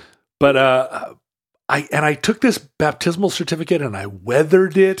 but I took this baptismal certificate and I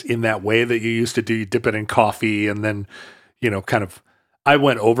weathered it in that way that you used to do. You dip it in coffee and then kind of I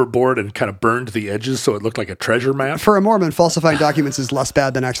went overboard and kind of burned the edges so it looked like a treasure map. For a Mormon, falsifying documents is less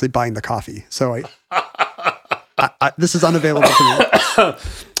bad than actually buying the coffee. So this is unavailable to me.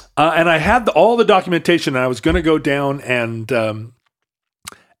 And I had all the documentation, and I was going to go down and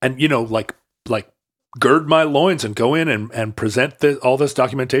like gird my loins and go in and present all this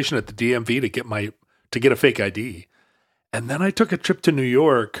documentation at the DMV to get a fake ID. And then I took a trip to New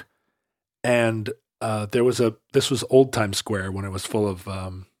York, and this was Old Times Square when it was full of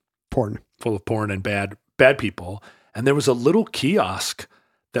porn and bad people. And there was a little kiosk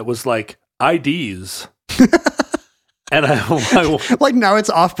that was like IDs. And I like now it's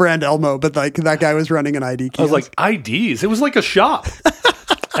off-brand Elmo, but like that guy was running an ID kiosk. I was like, IDs? It was like a shop.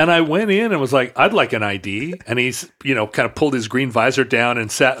 And I went in and was like, I'd like an ID. And he's, kind of pulled his green visor down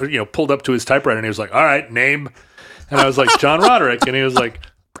and sat, pulled up to his typewriter, and he was like, all right, name. And I was like, John Roderick. And he was like,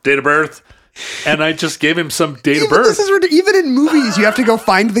 date of birth. And I just gave him some date of birth. Even in movies, you have to go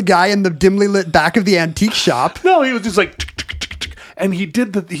find the guy in the dimly lit back of the antique shop. No, he was just like, and he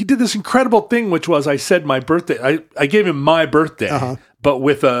did this incredible thing, which was I said my birthday. I gave him my birthday, but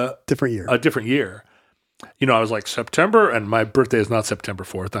with a different year. I was like September, and my birthday is not September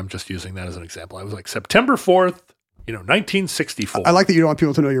 4th. I'm just using that as an example. I was like September 4th, 1964. I like that you don't want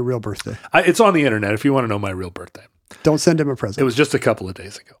people to know your real birthday. It's on the internet if you want to know my real birthday. Don't send him a present. It was just a couple of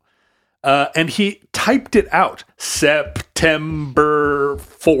days ago. And he typed it out, September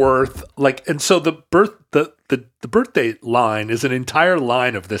 4th, and so the birthday line is an entire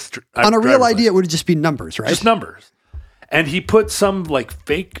line of this. On a real ID, it would just be numbers, right? Just numbers. And he put some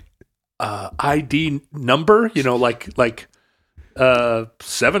fake ID number,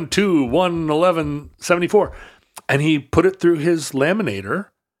 7211174, and he put it through his laminator,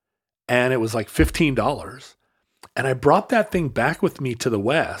 and it was like $15. And I brought that thing back with me to the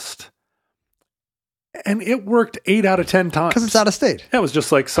West. And it worked 8 out of 10 times. Because it's out of state. Yeah, it was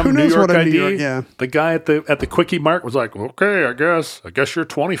just like some New York ID. New York, yeah. The guy at the Quickie Mart was like, okay, I guess you're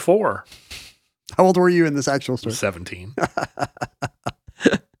 24. How old were you in this actual store? 17.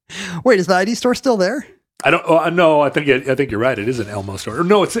 Wait, is the ID store still there? I don't. No, I think you're right. It is an Elmo store. Or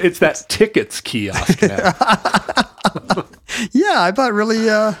no, it's that tickets kiosk now. Yeah, I bought really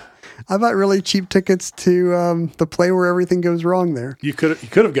cheap tickets to the play where everything goes wrong there. You could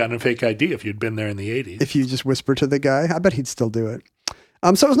have gotten a fake ID if you'd been there in the 80s. If you just whisper to the guy, I bet he'd still do it.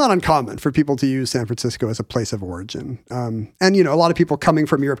 So it's not uncommon for people to use San Francisco as a place of origin. And a lot of people coming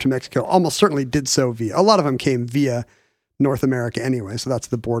from Europe to Mexico almost certainly did so a lot of them came via North America anyway, so that's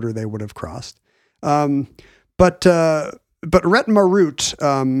the border they would have crossed. But Rhett Marut,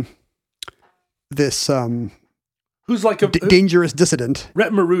 this who's like a dangerous dissident.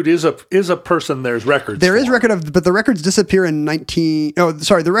 Rhett Marut is a person there's records. There is record of, but the records disappear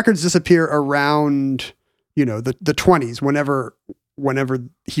the records disappear around the 20s whenever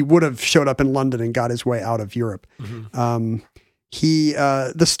he would have showed up in London and got his way out of Europe. Mm-hmm.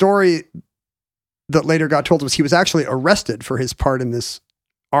 The story that later got told was he was actually arrested for his part in this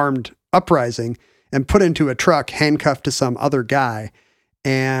armed uprising and put into a truck, handcuffed to some other guy.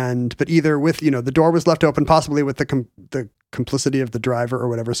 But either with, the door was left open, possibly with the complicity of the driver or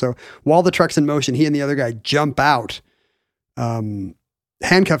whatever. So while the truck's in motion, he and the other guy jump out,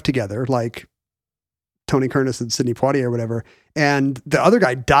 handcuffed together, like Tony Curtis and Sidney Poitier or whatever. And the other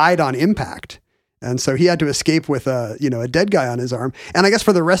guy died on impact. And so he had to escape with a dead guy on his arm. And I guess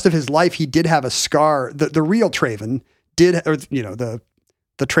for the rest of his life, he did have a scar. The real Traven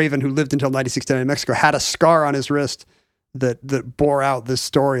the Traven who lived until 1969 in Mexico had a scar on his wrist that bore out this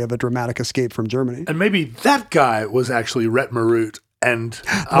story of a dramatic escape from Germany. And maybe that guy was actually Rhett Marut, and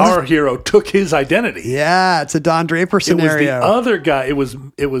our hero took his identity. Yeah, it's a Don Draper scenario. It was the other guy. It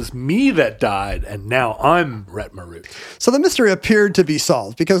was me that died, and now I'm Rhett Marut. So the mystery appeared to be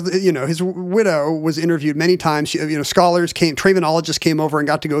solved because his widow was interviewed many times. Scholars came, Travenologists came over and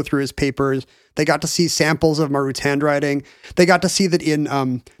got to go through his papers. They got to see samples of Marut's handwriting. They got to see that in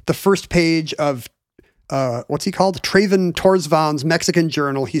the first page of what's he called? Traven Torsvan's Mexican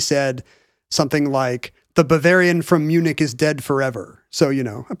journal, he said something like, "The Bavarian from Munich is dead forever." So,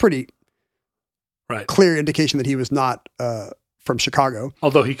 a pretty clear indication that he was not from Chicago.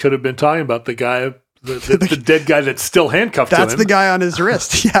 Although he could have been talking about the guy, the dead guy that's still handcuffed to him. That's the guy on his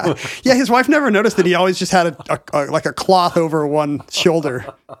wrist. Yeah. Yeah, his wife never noticed that he always just had a cloth over one shoulder.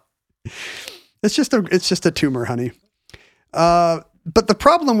 It's just a tumor, honey. But the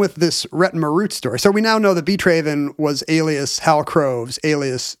problem with this Rhett Marut story, so we now know that B. Traven was alias Hal Crove's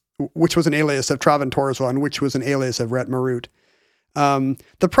alias, which was an alias of Traven Torsvan, which was an alias of Rhett Marut.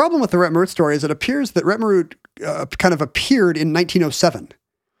 The problem with the Rhett Marut story is it appears that Rhett Marut kind of appeared in 1907.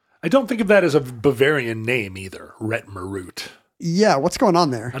 I don't think of that as a Bavarian name either, Rhett Marut. Yeah, what's going on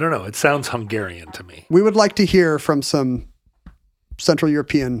there? I don't know. It sounds Hungarian to me. We would like to hear from some Central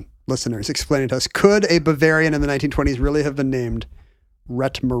European listeners explaining to us, could a Bavarian in the 1920s really have been named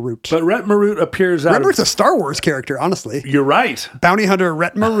Rhett Marut? But Rhett Marut appears out Rhett Marut's of... a Star Wars character, honestly. You're right. Bounty hunter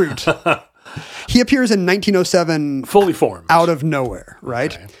Rhett Marut. He appears in 1907 Fully formed. out of nowhere,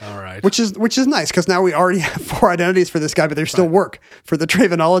 right? Okay, all right. Which is nice, because now we already have 4 identities for this guy, but there's still work for the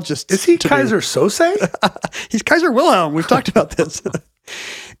Travenologists. Is he to do. Kaiser Sose? He's Kaiser Wilhelm. We've talked about this.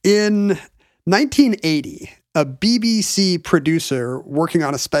 In 1980, a BBC producer working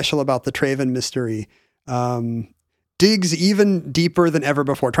on a special about the Traven mystery digs even deeper than ever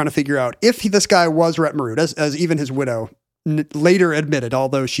before, trying to figure out if this guy was Rhett Marut, as even his widow later admitted,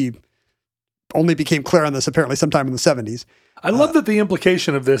 although she only became clear on this apparently sometime in the 70s. I love that the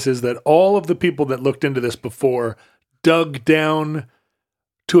implication of this is that all of the people that looked into this before dug down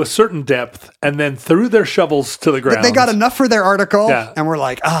to a certain depth and then threw their shovels to the ground. They got enough for their article, Yeah. and we're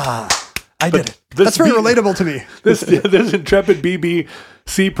like, I did it. this That's very be- relatable to me. This intrepid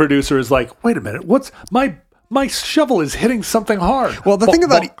BBC producer is like, wait a minute, what's my shovel is hitting something hard. Well, the Bonk, thing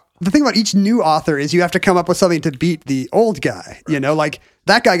about bonk. each new author is you have to come up with something to beat the old guy. You know, like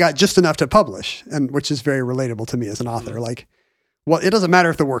that guy got just enough to publish, and which is very relatable to me as an author. Like, well, it doesn't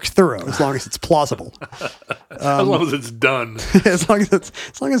matter if the work's thorough as long as it's plausible. As long as it's done. as long as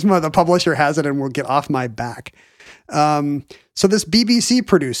the publisher has it and will get off my back. So this BBC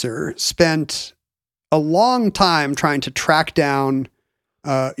producer spent a long time trying to track down,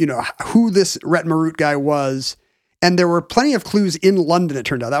 who this Rhett Marut guy was. And there were plenty of clues in London, it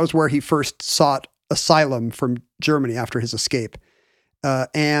turned out. That was where he first sought asylum from Germany after his escape.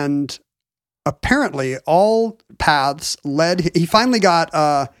 And apparently all paths he finally got,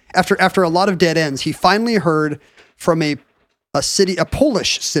 after a lot of dead ends, he finally heard from a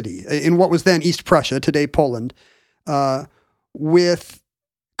Polish city in what was then East Prussia, today Poland, with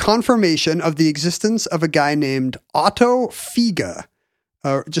confirmation of the existence of a guy named Otto Figa,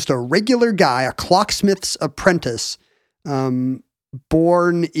 just a regular guy, a clocksmith's apprentice,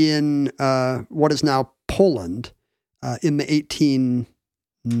 born in what is now Poland in the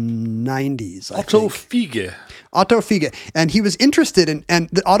 1890s. Otto Fiege. Otto Figa. And he was interested in, and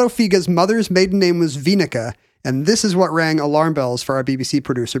Otto Figa's mother's maiden name was Wieneke. And this is what rang alarm bells for our BBC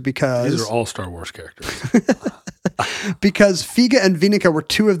producer because... These are all Star Wars characters. because Figa and Wieneke were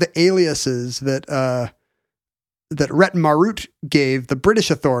two of the aliases that Rhett Marut gave the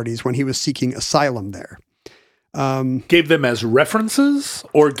British authorities when he was seeking asylum there. Gave them as references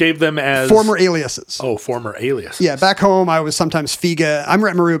or gave them as... Former aliases. Oh, former aliases. Yeah, back home I was sometimes Figa. I'm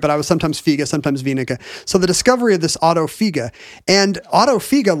Rhett Marut, but I was sometimes Figa, sometimes Wieneke. So the discovery of this Otto Figa, and Otto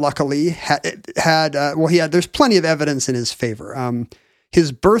Figa luckily there's plenty of evidence in his favor.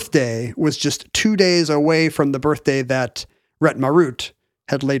 His birthday was just 2 days away from the birthday that Rhett Marut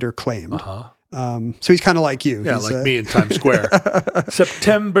had later claimed. Uh-huh. So he's kind of like you. Yeah, He's, like me in Times Square.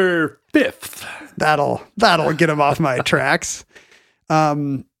 September 5th. That'll get him off my tracks.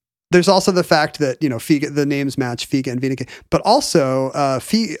 There's also the fact that, Figa, the names match Figa and Wieneke, but also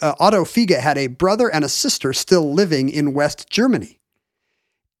Otto Figa had a brother and a sister still living in West Germany.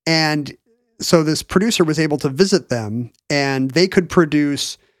 And so this producer was able to visit them, and they could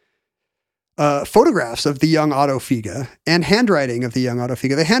produce photographs of the young Otto Figa and handwriting of the young Otto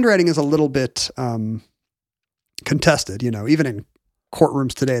Figa. The handwriting is a little bit contested, even in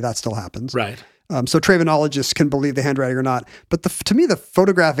courtrooms today, that still happens. Right. So Travenologists can believe the handwriting or not. But to me, the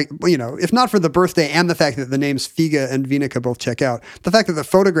photographic, if not for the birthday and the fact that the names Figa and Wieneke both check out, the fact that the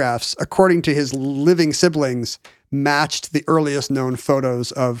photographs, according to his living siblings, matched the earliest known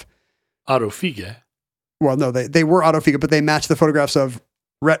photos of Otto Fiege. Well, no, they were Otto Figa, but they matched the photographs of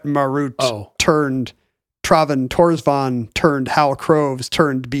Rhett Marut turned Traven Torsvon turned Hal Croves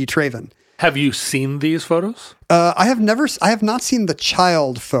turned B. Traven. Have you seen these photos? I have not seen the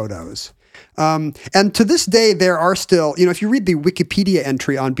child photos. And to this day, there are still, if you read the Wikipedia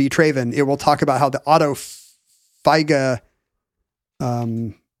entry on B. Traven, it will talk about how the Otto Figa,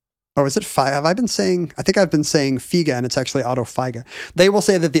 is it Figa? I think I've been saying Figa and it's actually Otto Figa. They will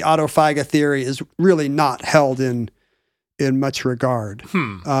say that the Otto Figa theory is really not held in much regard.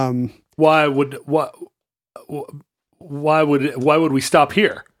 Why would we stop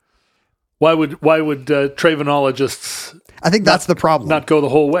here? Why would Travenologists? I think that's the problem. Not go the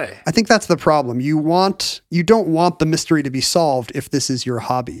whole way. I think that's the problem. You don't want the mystery to be solved if this is your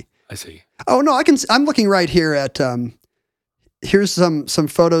hobby. I see. Oh no, I'm looking right here at here's some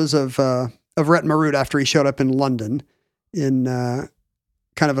photos of Rhett Marut after he showed up in London in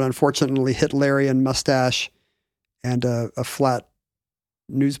kind of an unfortunately Hitlerian mustache and a flat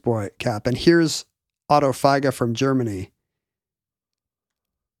newsboy cap. And here's Otto Figa from Germany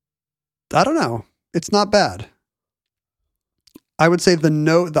I don't know. It's not bad. I would say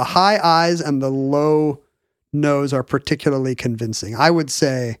the high eyes and the low nose are particularly convincing. I would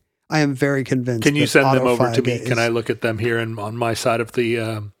say I am very convinced. Can you send them over to me? Autophaga Can I look at them here on my side of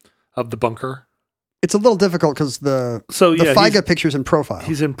the bunker? It's a little difficult because the yeah, Feiga picture's in profile.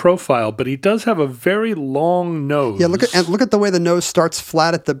 He's in profile, but he does have a very long nose. Yeah, look at the way the nose starts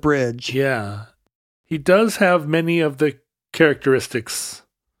flat at the bridge. Yeah. He does have many of the characteristics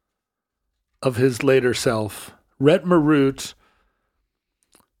of his later self. Rhett Marut,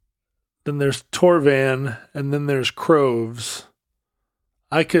 then there's Torvan, and then there's Kroves.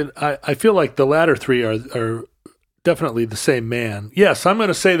 I feel like the latter three are definitely the same man. Yes, I'm going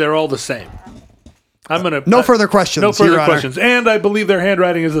to say they're all the same. No further questions. No further questions. And I believe their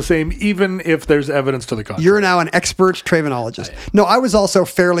handwriting is the same, even if there's evidence to the contrary. You're now an expert Travenologist. No, I was also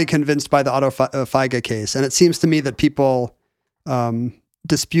fairly convinced by the Autophaga case, and it seems to me that people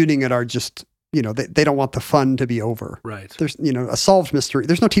disputing it are just, they don't want the fun to be over. Right. There's, a solved mystery.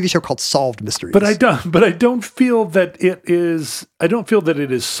 There's no TV show called Solved Mysteries. But I don't feel that it is. I don't feel that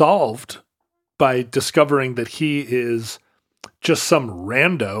it is solved by discovering that he is just some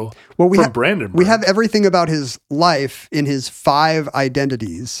rando from Brandenburg. We have everything about his life in his 5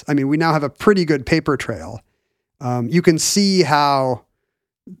 identities. I mean, we now have a pretty good paper trail. You can see how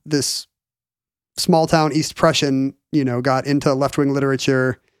this small town East Prussian, got into left-wing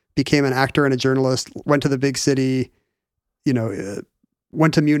literature, became an actor and a journalist, went to the big city,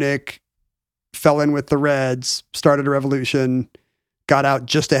 went to Munich, fell in with the Reds, started a revolution, got out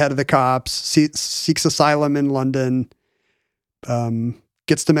just ahead of the cops, seeks asylum in London,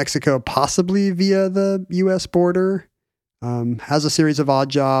 gets to Mexico possibly via the U.S. border, has a series of odd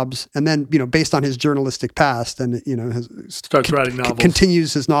jobs, and then, based on his journalistic past, and, starts writing novels.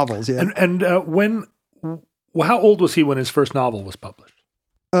 Continues his novels, yeah. And how old was he when his first novel was published?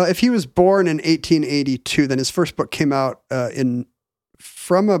 If he was born in 1882, then his first book came out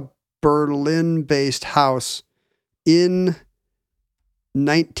from a Berlin-based house in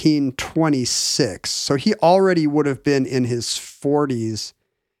 1926. So he already would have been in his 40s.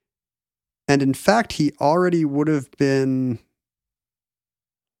 And in fact, he already would have been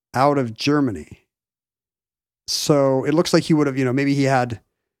out of Germany. So it looks like he would have, maybe he had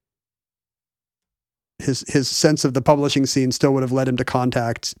his sense of the publishing scene still would have led him to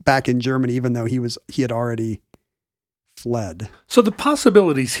contacts back in Germany, even though he had already fled. So the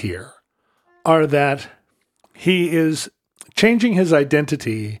possibilities here are that he is changing his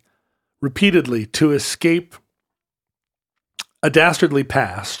identity repeatedly to escape a dastardly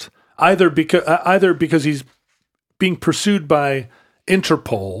past, either because he's being pursued by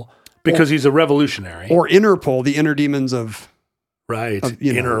Interpol because he's a revolutionary, or Interpol, the inner demons of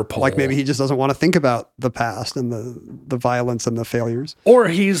Interpol. Like maybe he just doesn't want to think about the past and the violence and the failures. Or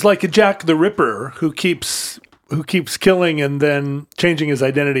he's like a Jack the Ripper who keeps killing and then changing his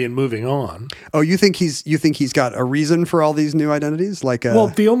identity and moving on. Oh, you think he's got a reason for all these new identities? Well,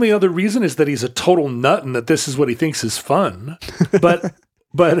 the only other reason is that he's a total nut and that this is what he thinks is fun. But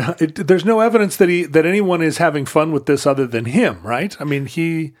there's no evidence that anyone is having fun with this other than him, right? I mean,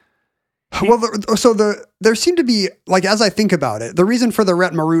 there seemed to be, like, as I think about it, the reason for the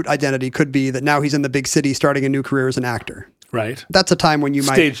Rhett Marut identity could be that now he's in the big city starting a new career as an actor. Right. That's a time when you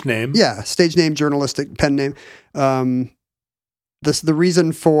might... Stage name. Yeah, stage name, journalistic pen name. The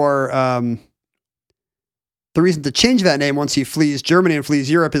reason to change that name once he flees Germany and flees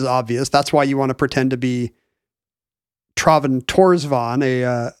Europe is obvious. That's why you want to pretend to be Traven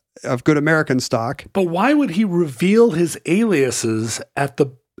Torsvan, of good American stock. But why would he reveal his aliases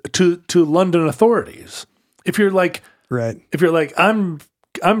to London authorities? If you're like, I'm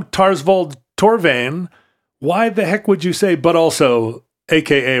Tarsvold Torvan, why the heck would you say, but also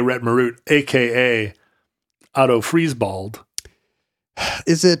AKA Rhett Marut, AKA Otto Friesbald?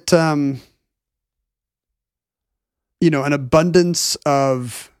 Is it, an abundance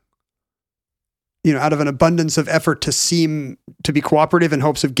of, out of an abundance of effort to seem to be cooperative in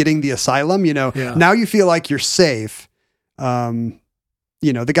hopes of getting the asylum, now you feel like you're safe. The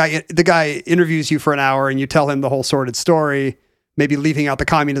guy interviews you for an hour and you tell him the whole sordid story, maybe leaving out the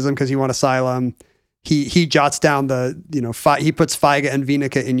communism because you want asylum. He jots down he puts Feiga and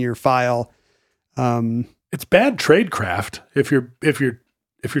Wienicke in your file. It's bad tradecraft if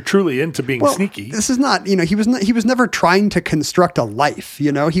you're truly into being sneaky. This is not, he was never trying to construct a life,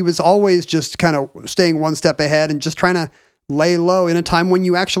 he was always just kind of staying one step ahead and just trying to lay low in a time when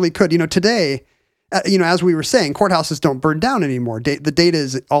you actually could. Today, as we were saying, courthouses don't burn down anymore. The data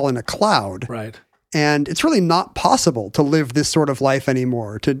is all in a cloud. Right. And it's really not possible to live this sort of life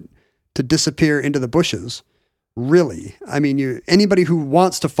anymore, to disappear into the bushes. really. I mean, anybody who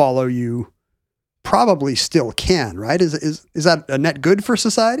wants to follow you probably still can, right? Is that a net good for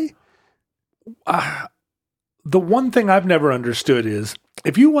society? The one thing I've never understood is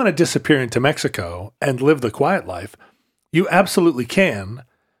if you want to disappear into Mexico and live the quiet life, you absolutely can.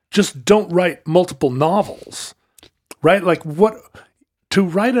 Just don't write multiple novels, right? Like to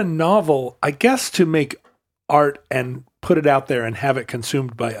write a novel, I guess to make art and put it out there and have it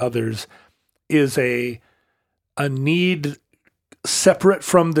consumed by others is a need separate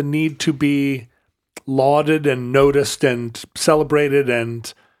from the need to be lauded and noticed and celebrated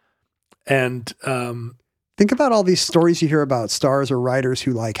and think about all these stories you hear about stars or writers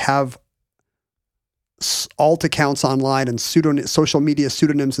who like have alt accounts online and social media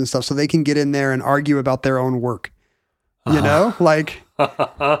pseudonyms and stuff so they can get in there and argue about their own work. You know, like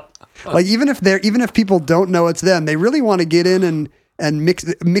even if people don't know it's them, they really want to get in and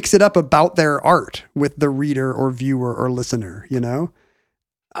mix it up about their art with the reader or viewer or listener, you know?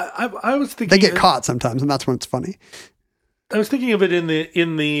 I was thinking they get caught sometimes, and that's when it's funny. I was thinking of it in the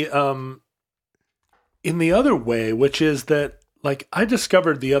other way, which is that, like, I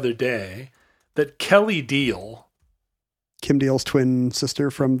discovered the other day that Kelly Deal, Kim Deal's twin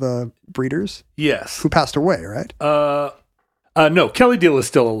sister from the Breeders, yes, who passed away, right? No, Kelly Deal is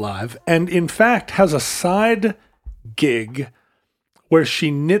still alive, and in fact has a side gig where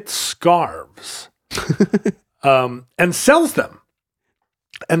she knits scarves and sells them.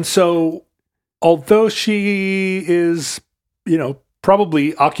 And so, although she is,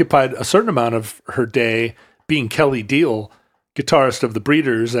 probably occupied a certain amount of her day being Kelly Deal, guitarist of the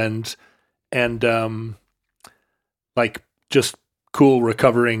Breeders, and like just cool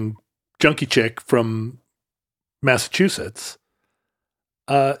recovering junkie chick from Massachusetts,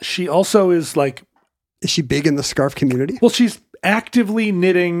 she also is like... Is she big in the scarf community? Well, she's actively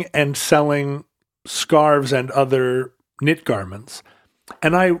knitting and selling scarves and other knit garments.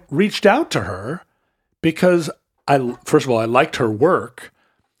 And I reached out to her because first of all, I liked her work,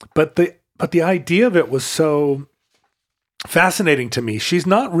 but the idea of it was so fascinating to me. She's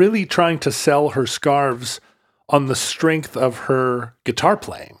not really trying to sell her scarves on the strength of her guitar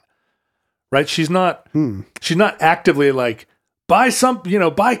playing, right? She's not actively like, buy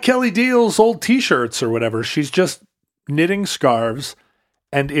Kelly Deal's old t-shirts or whatever. She's just knitting scarves.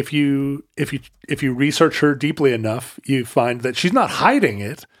 And if you research her deeply enough, you find that she's not hiding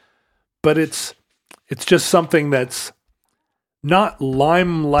it, but it's just something that's not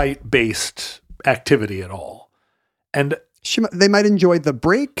limelight-based activity at all. And they might enjoy the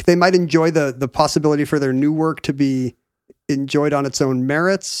break. They might enjoy the possibility for their new work to be enjoyed on its own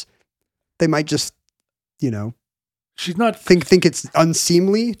merits. They might just, she's not think it's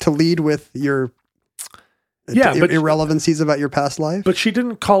unseemly to lead with your irrelevancies about your past life. But she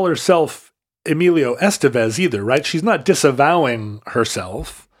didn't call herself Emilio Estevez either, right? She's not disavowing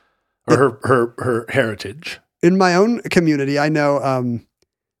herself or her heritage. In my own community, I know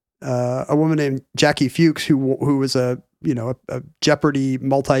a woman named Jackie Fuchs who was a Jeopardy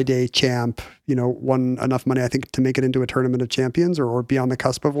multi-day champ, won enough money, I think, to make it into a tournament of champions or be on the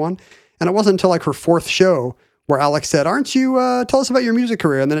cusp of one. And it wasn't until like her fourth show where Alex said, "Aren't you, tell us about your music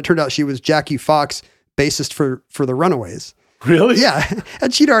career?" And then it turned out she was Jackie Fox, bassist for the Runaways. Really? Yeah.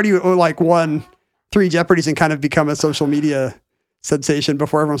 And she'd already won 3 Jeopardies and kind of become a social media sensation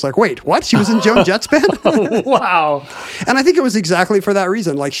before everyone's like, wait, what? She was in Joan Jett's band? Oh, wow. And I think it was exactly for that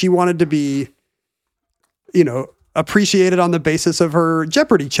reason. Like she wanted to be, appreciated on the basis of her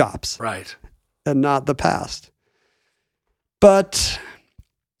Jeopardy chops. Right. And not the past. But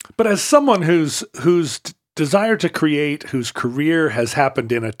as someone whose desire to create, whose career has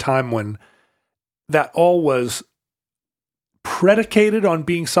happened in a time when that all was predicated on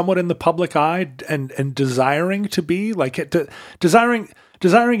being somewhat in the public eye and desiring to be like it, desiring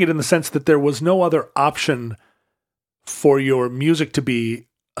it in the sense that there was no other option for your music to be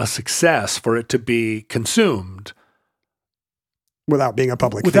a success, for it to be consumed without being a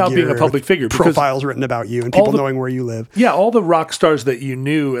public figure, profiles written about you and people knowing where you live. Yeah, all the rock stars that you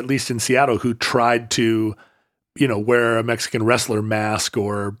knew, at least in Seattle, who tried to, wear a Mexican wrestler mask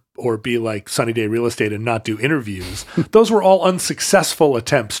or be like Sunny Day Real Estate and not do interviews. Those were all unsuccessful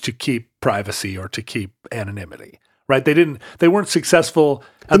attempts to keep privacy or to keep anonymity, right? They weren't successful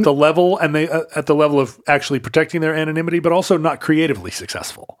at the level of actually protecting their anonymity, but also not creatively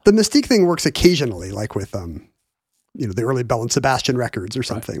successful. The Mystique thing works occasionally, like with, the early Bell and Sebastian records or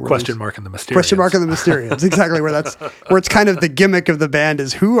something. Right. Question mark and the Mysterians. Question mark and the Mysterians. Exactly where it's kind of the gimmick of the band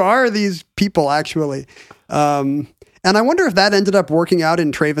is who are these people actually? And I wonder if that ended up working out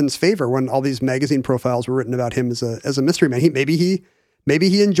in Traven's favor when all these magazine profiles were written about him as a mystery man. Maybe maybe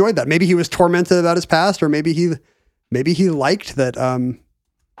he enjoyed that. Maybe he was tormented about his past, or maybe he liked that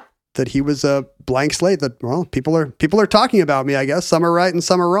that he was a blank slate. That, well, people are talking about me. I guess some are right and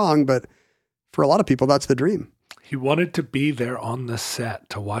some are wrong, but for a lot of people, that's the dream. He wanted to be there on the set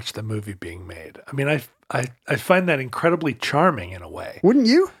to watch the movie being made. I mean, I find that incredibly charming in a way. Wouldn't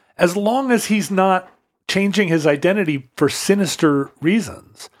you? As long as he's not changing his identity for sinister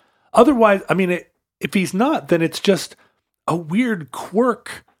reasons. Otherwise, I mean, if he's not, then it's just a weird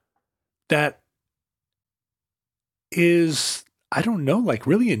quirk that is, I don't know, like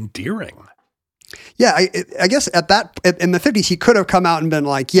really endearing. Yeah, I guess in the 50s, he could have come out and been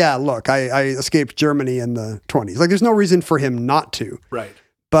like, yeah, look, I escaped Germany in the 20s. Like, there's no reason for him not to. Right.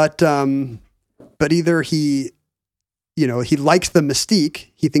 But either he likes the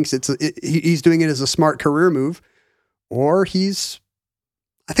mystique, he thinks he's doing it as a smart career move, or I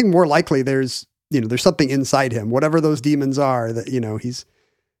think more likely there's something inside him, whatever those demons are, that, he's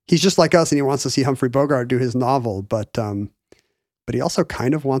just like us and he wants to see Humphrey Bogart do his novel, but he also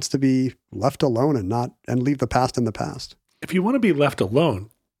kind of wants to be left alone and leave the past in the past. If you want to be left alone,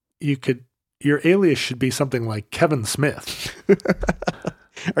 your alias should be something like Kevin Smith.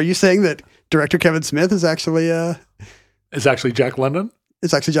 Are you saying that director Kevin Smith is actually Jack London?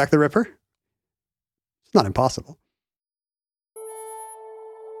 Is actually Jack the Ripper? It's not impossible.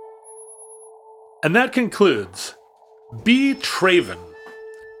 And that concludes B. Traven,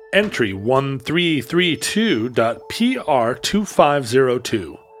 entry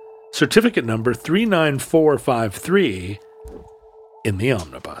 1332.PR2502, certificate number 39453 in the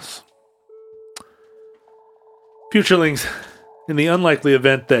omnibus. Futurelings, in the unlikely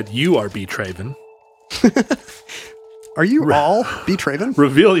event that you are B. Traven, are you all B. Traven?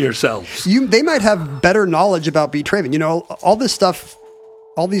 Reveal yourselves. They might have better knowledge about B. Traven. All this stuff,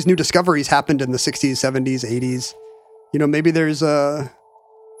 all these new discoveries happened in the 60s, 70s, 80s. Maybe there's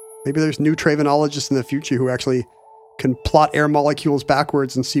new Travenologists in the future who actually can plot air molecules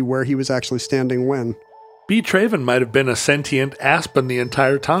backwards and see where he was actually standing when. B. Traven might have been a sentient aspen the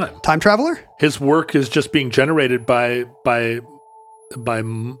entire time. Time traveler? His work is just being generated by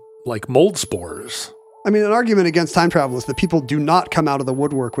like mold spores. I mean, an argument against time travel is that people do not come out of the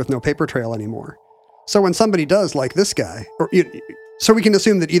woodwork with no paper trail anymore. So when somebody does, like this guy, so we can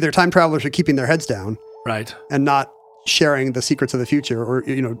assume that either time travelers are keeping their heads down, right, and not sharing the secrets of the future, or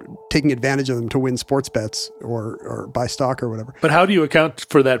taking advantage of them to win sports bets or buy stock or whatever. But how do you account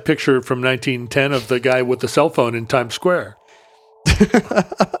for that picture from 1910 of the guy with the cell phone in Times Square?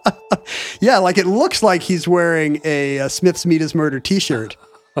 Yeah, like it looks like he's wearing a Smith's Meat is Murder t-shirt,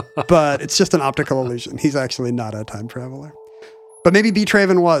 but it's just an optical illusion. He's actually not a time traveler. But maybe B.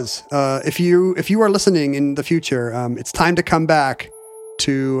 Traven was. If you are listening in the future, it's time to come back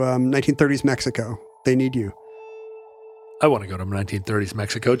to 1930s Mexico. They need you. I want to go to 1930s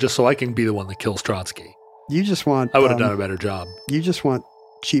Mexico just so I can be the one that kills Trotsky. You just want... I would have done a better job. You just want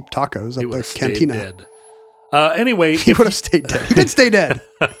cheap tacos at the cantina. Dead. Anyway... He would have stayed dead. He did stay dead.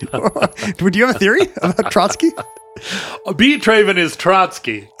 Do you have a theory about Trotsky? B. Traven is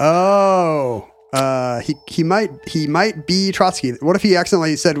Trotsky. Oh... he might be Trotsky. What if he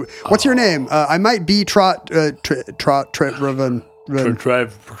accidentally said, "What's your name?" I might be Trev. It's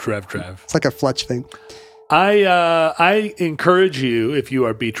like a Fletch thing. I encourage you, if you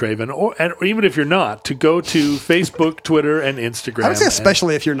are B. Traven, or even if you're not, to go to Facebook, Twitter, and Instagram. I would say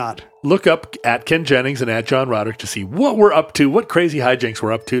especially if you're not. Look up at Ken Jennings and at John Roderick to see what we're up to, what crazy hijinks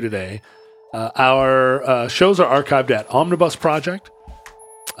we're up to today. Our shows are archived at Omnibus Project.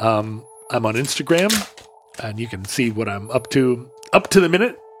 I'm on Instagram, and you can see what I'm up to the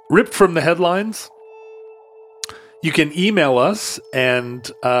minute, ripped from the headlines. You can email us, and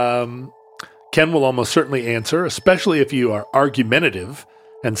Ken will almost certainly answer, especially if you are argumentative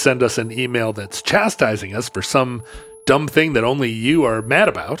and send us an email that's chastising us for some dumb thing that only you are mad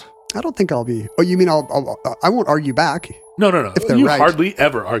about. I don't think I'll be. Oh, you mean I won't argue back? No. If they're you right. hardly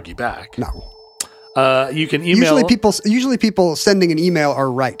ever argue back. No. You can email. Usually people sending an email are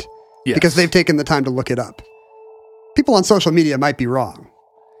right. Yes. Because they've taken the time to look it up. People on social media might be wrong.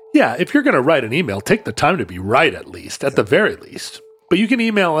 Yeah, if you're going to write an email, take the time to be right at the very least. But you can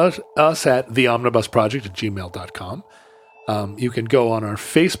email us at theomnibusproject@gmail.com. You can go on our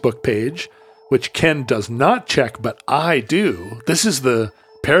Facebook page, which Ken does not check, but I do. This is the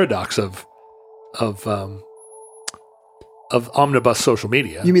paradox of of Omnibus social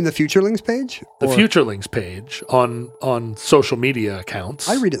media. You mean the Futurelings page? The Or- Futurelings page on social media accounts.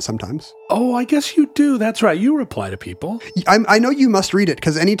 I read it sometimes. Oh, I guess you do. That's right. You reply to people. I know you must read it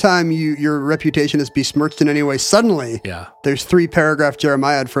because anytime your reputation is besmirched in any way, suddenly Yeah. there's 3-paragraph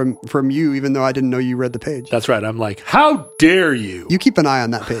Jeremiah from you, even though I didn't know you read the page. That's right. I'm like, how dare you? You keep an eye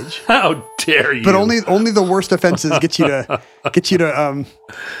on that page, How dare you? but only the worst offenses get you to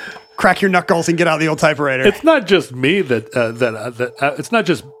crack your knuckles and get out the old typewriter. It's not just me that it's not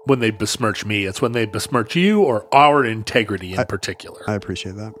just when they besmirch me. It's when they besmirch you or our integrity in particular. I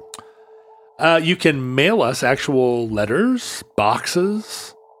appreciate that. You can mail us actual letters,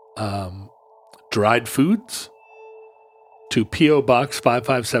 boxes, dried foods to P.O. Box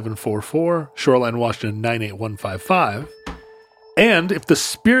 55744, Shoreline, Washington 98155. And if the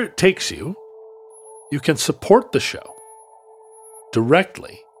spirit takes you, you can support the show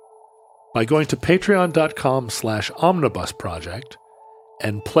directly by going to patreon.com/omnibus project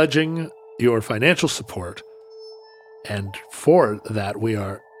and pledging your financial support. And for that, we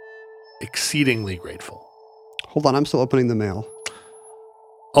are exceedingly grateful. Hold on, I'm still opening the mail.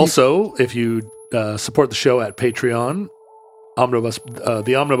 Also, if you support the show at Patreon,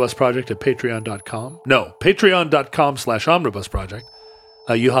 the Omnibus Project at patreon.com. No, patreon.com/omnibus project.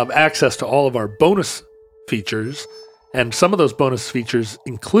 You'll have access to all of our bonus features. And some of those bonus features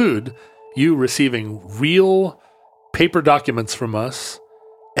include you receiving real paper documents from us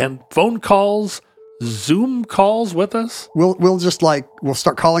and phone calls, Zoom calls with us. We'll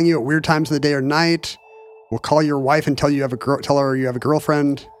start calling you at weird times of the day or night. We'll call your wife and tell her you have a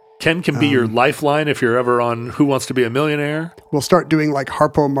girlfriend. Ken can be your lifeline if you're ever on Who Wants to Be a Millionaire. We'll start doing like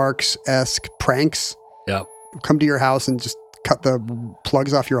Harpo Marx-esque pranks. Yeah. We'll come to your house and just cut the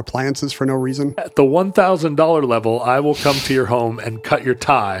plugs off your appliances for no reason. At the $1,000 level, I will come to your home and cut your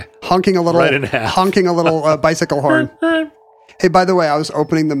tie. Honking a little bicycle horn. Hey, by the way, I was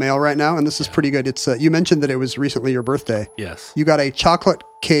opening the mail right now, and this is pretty good. It's you mentioned that it was recently your birthday. Yes. You got a chocolate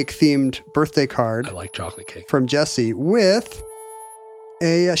cake themed birthday card. I like chocolate cake. From Jessie with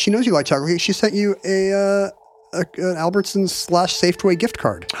a. She knows you like chocolate cake. She sent you an Albertsons/Safeway gift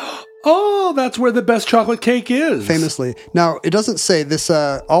card. Oh, that's where the best chocolate cake is. Famously. Now, it doesn't say this.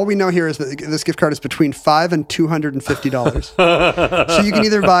 All we know here is that this gift card is between $5 and $250. So you can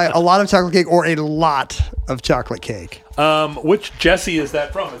either buy a lot of chocolate cake or a lot of chocolate cake. Which Jessie is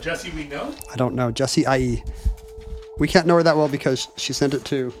that from? A Jessie we know? I don't know. Jessie IE. We can't know her that well because she sent it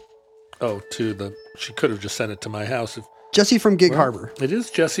to... Oh, she could have just sent it to my house. Jessie from Gig Harbor. It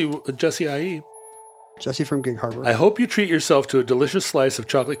is Jessie IE. Jessie from Gig Harbor. I hope you treat yourself to a delicious slice of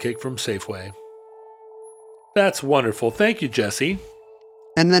chocolate cake from Safeway. That's wonderful. Thank you, Jessie.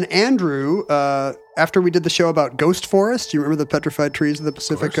 And then Andrew, after we did the show about Ghost Forest, you remember the petrified trees of the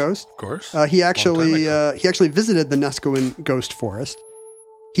Pacific Coast? Of course. He actually visited the Nescoin Ghost Forest.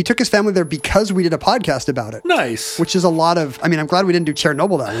 He took his family there because we did a podcast about it. Nice. Which is a lot of... I mean, I'm glad we didn't do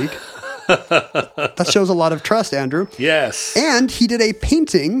Chernobyl that week. That shows a lot of trust, Andrew. Yes. And he did a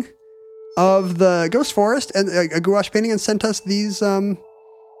painting of the Ghost Forest, and a gouache painting, and sent us these... Well,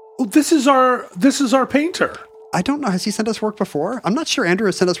 this is our painter. I don't know. Has he sent us work before? I'm not sure Andrew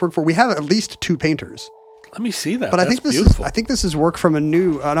has sent us work before. We have at least 2 painters. Let me see that. But That's I think this is work from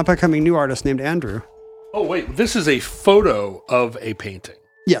an up-and-coming new artist named Andrew. Oh, wait. This is a photo of a painting.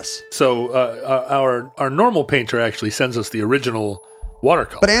 Yes. So our normal painter actually sends us the original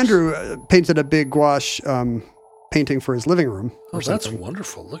watercolors. But Andrew painted a big gouache painting for his living room. Oh, that's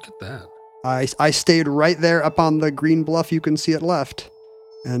wonderful. Look at that. I stayed right there up on the green bluff. You can see it left.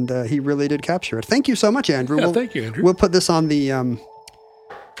 And he really did capture it. Thank you so much, Andrew. Yeah, thank you, Andrew. We'll put this on the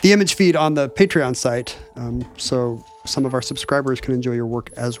image feed on the Patreon site so some of our subscribers can enjoy your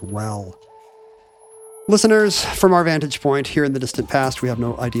work as well. Listeners, from our vantage point here in the distant past, we have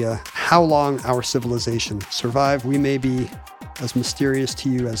no idea how long our civilization survived. We may be as mysterious to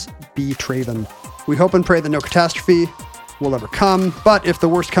you as B. Traven. We hope and pray that no catastrophe will ever come, but if the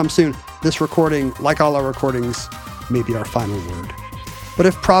worst comes soon, this recording, like all our recordings, may be our final word. But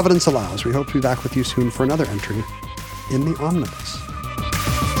if Providence allows, we hope to be back with you soon for another entry in the Omnibus.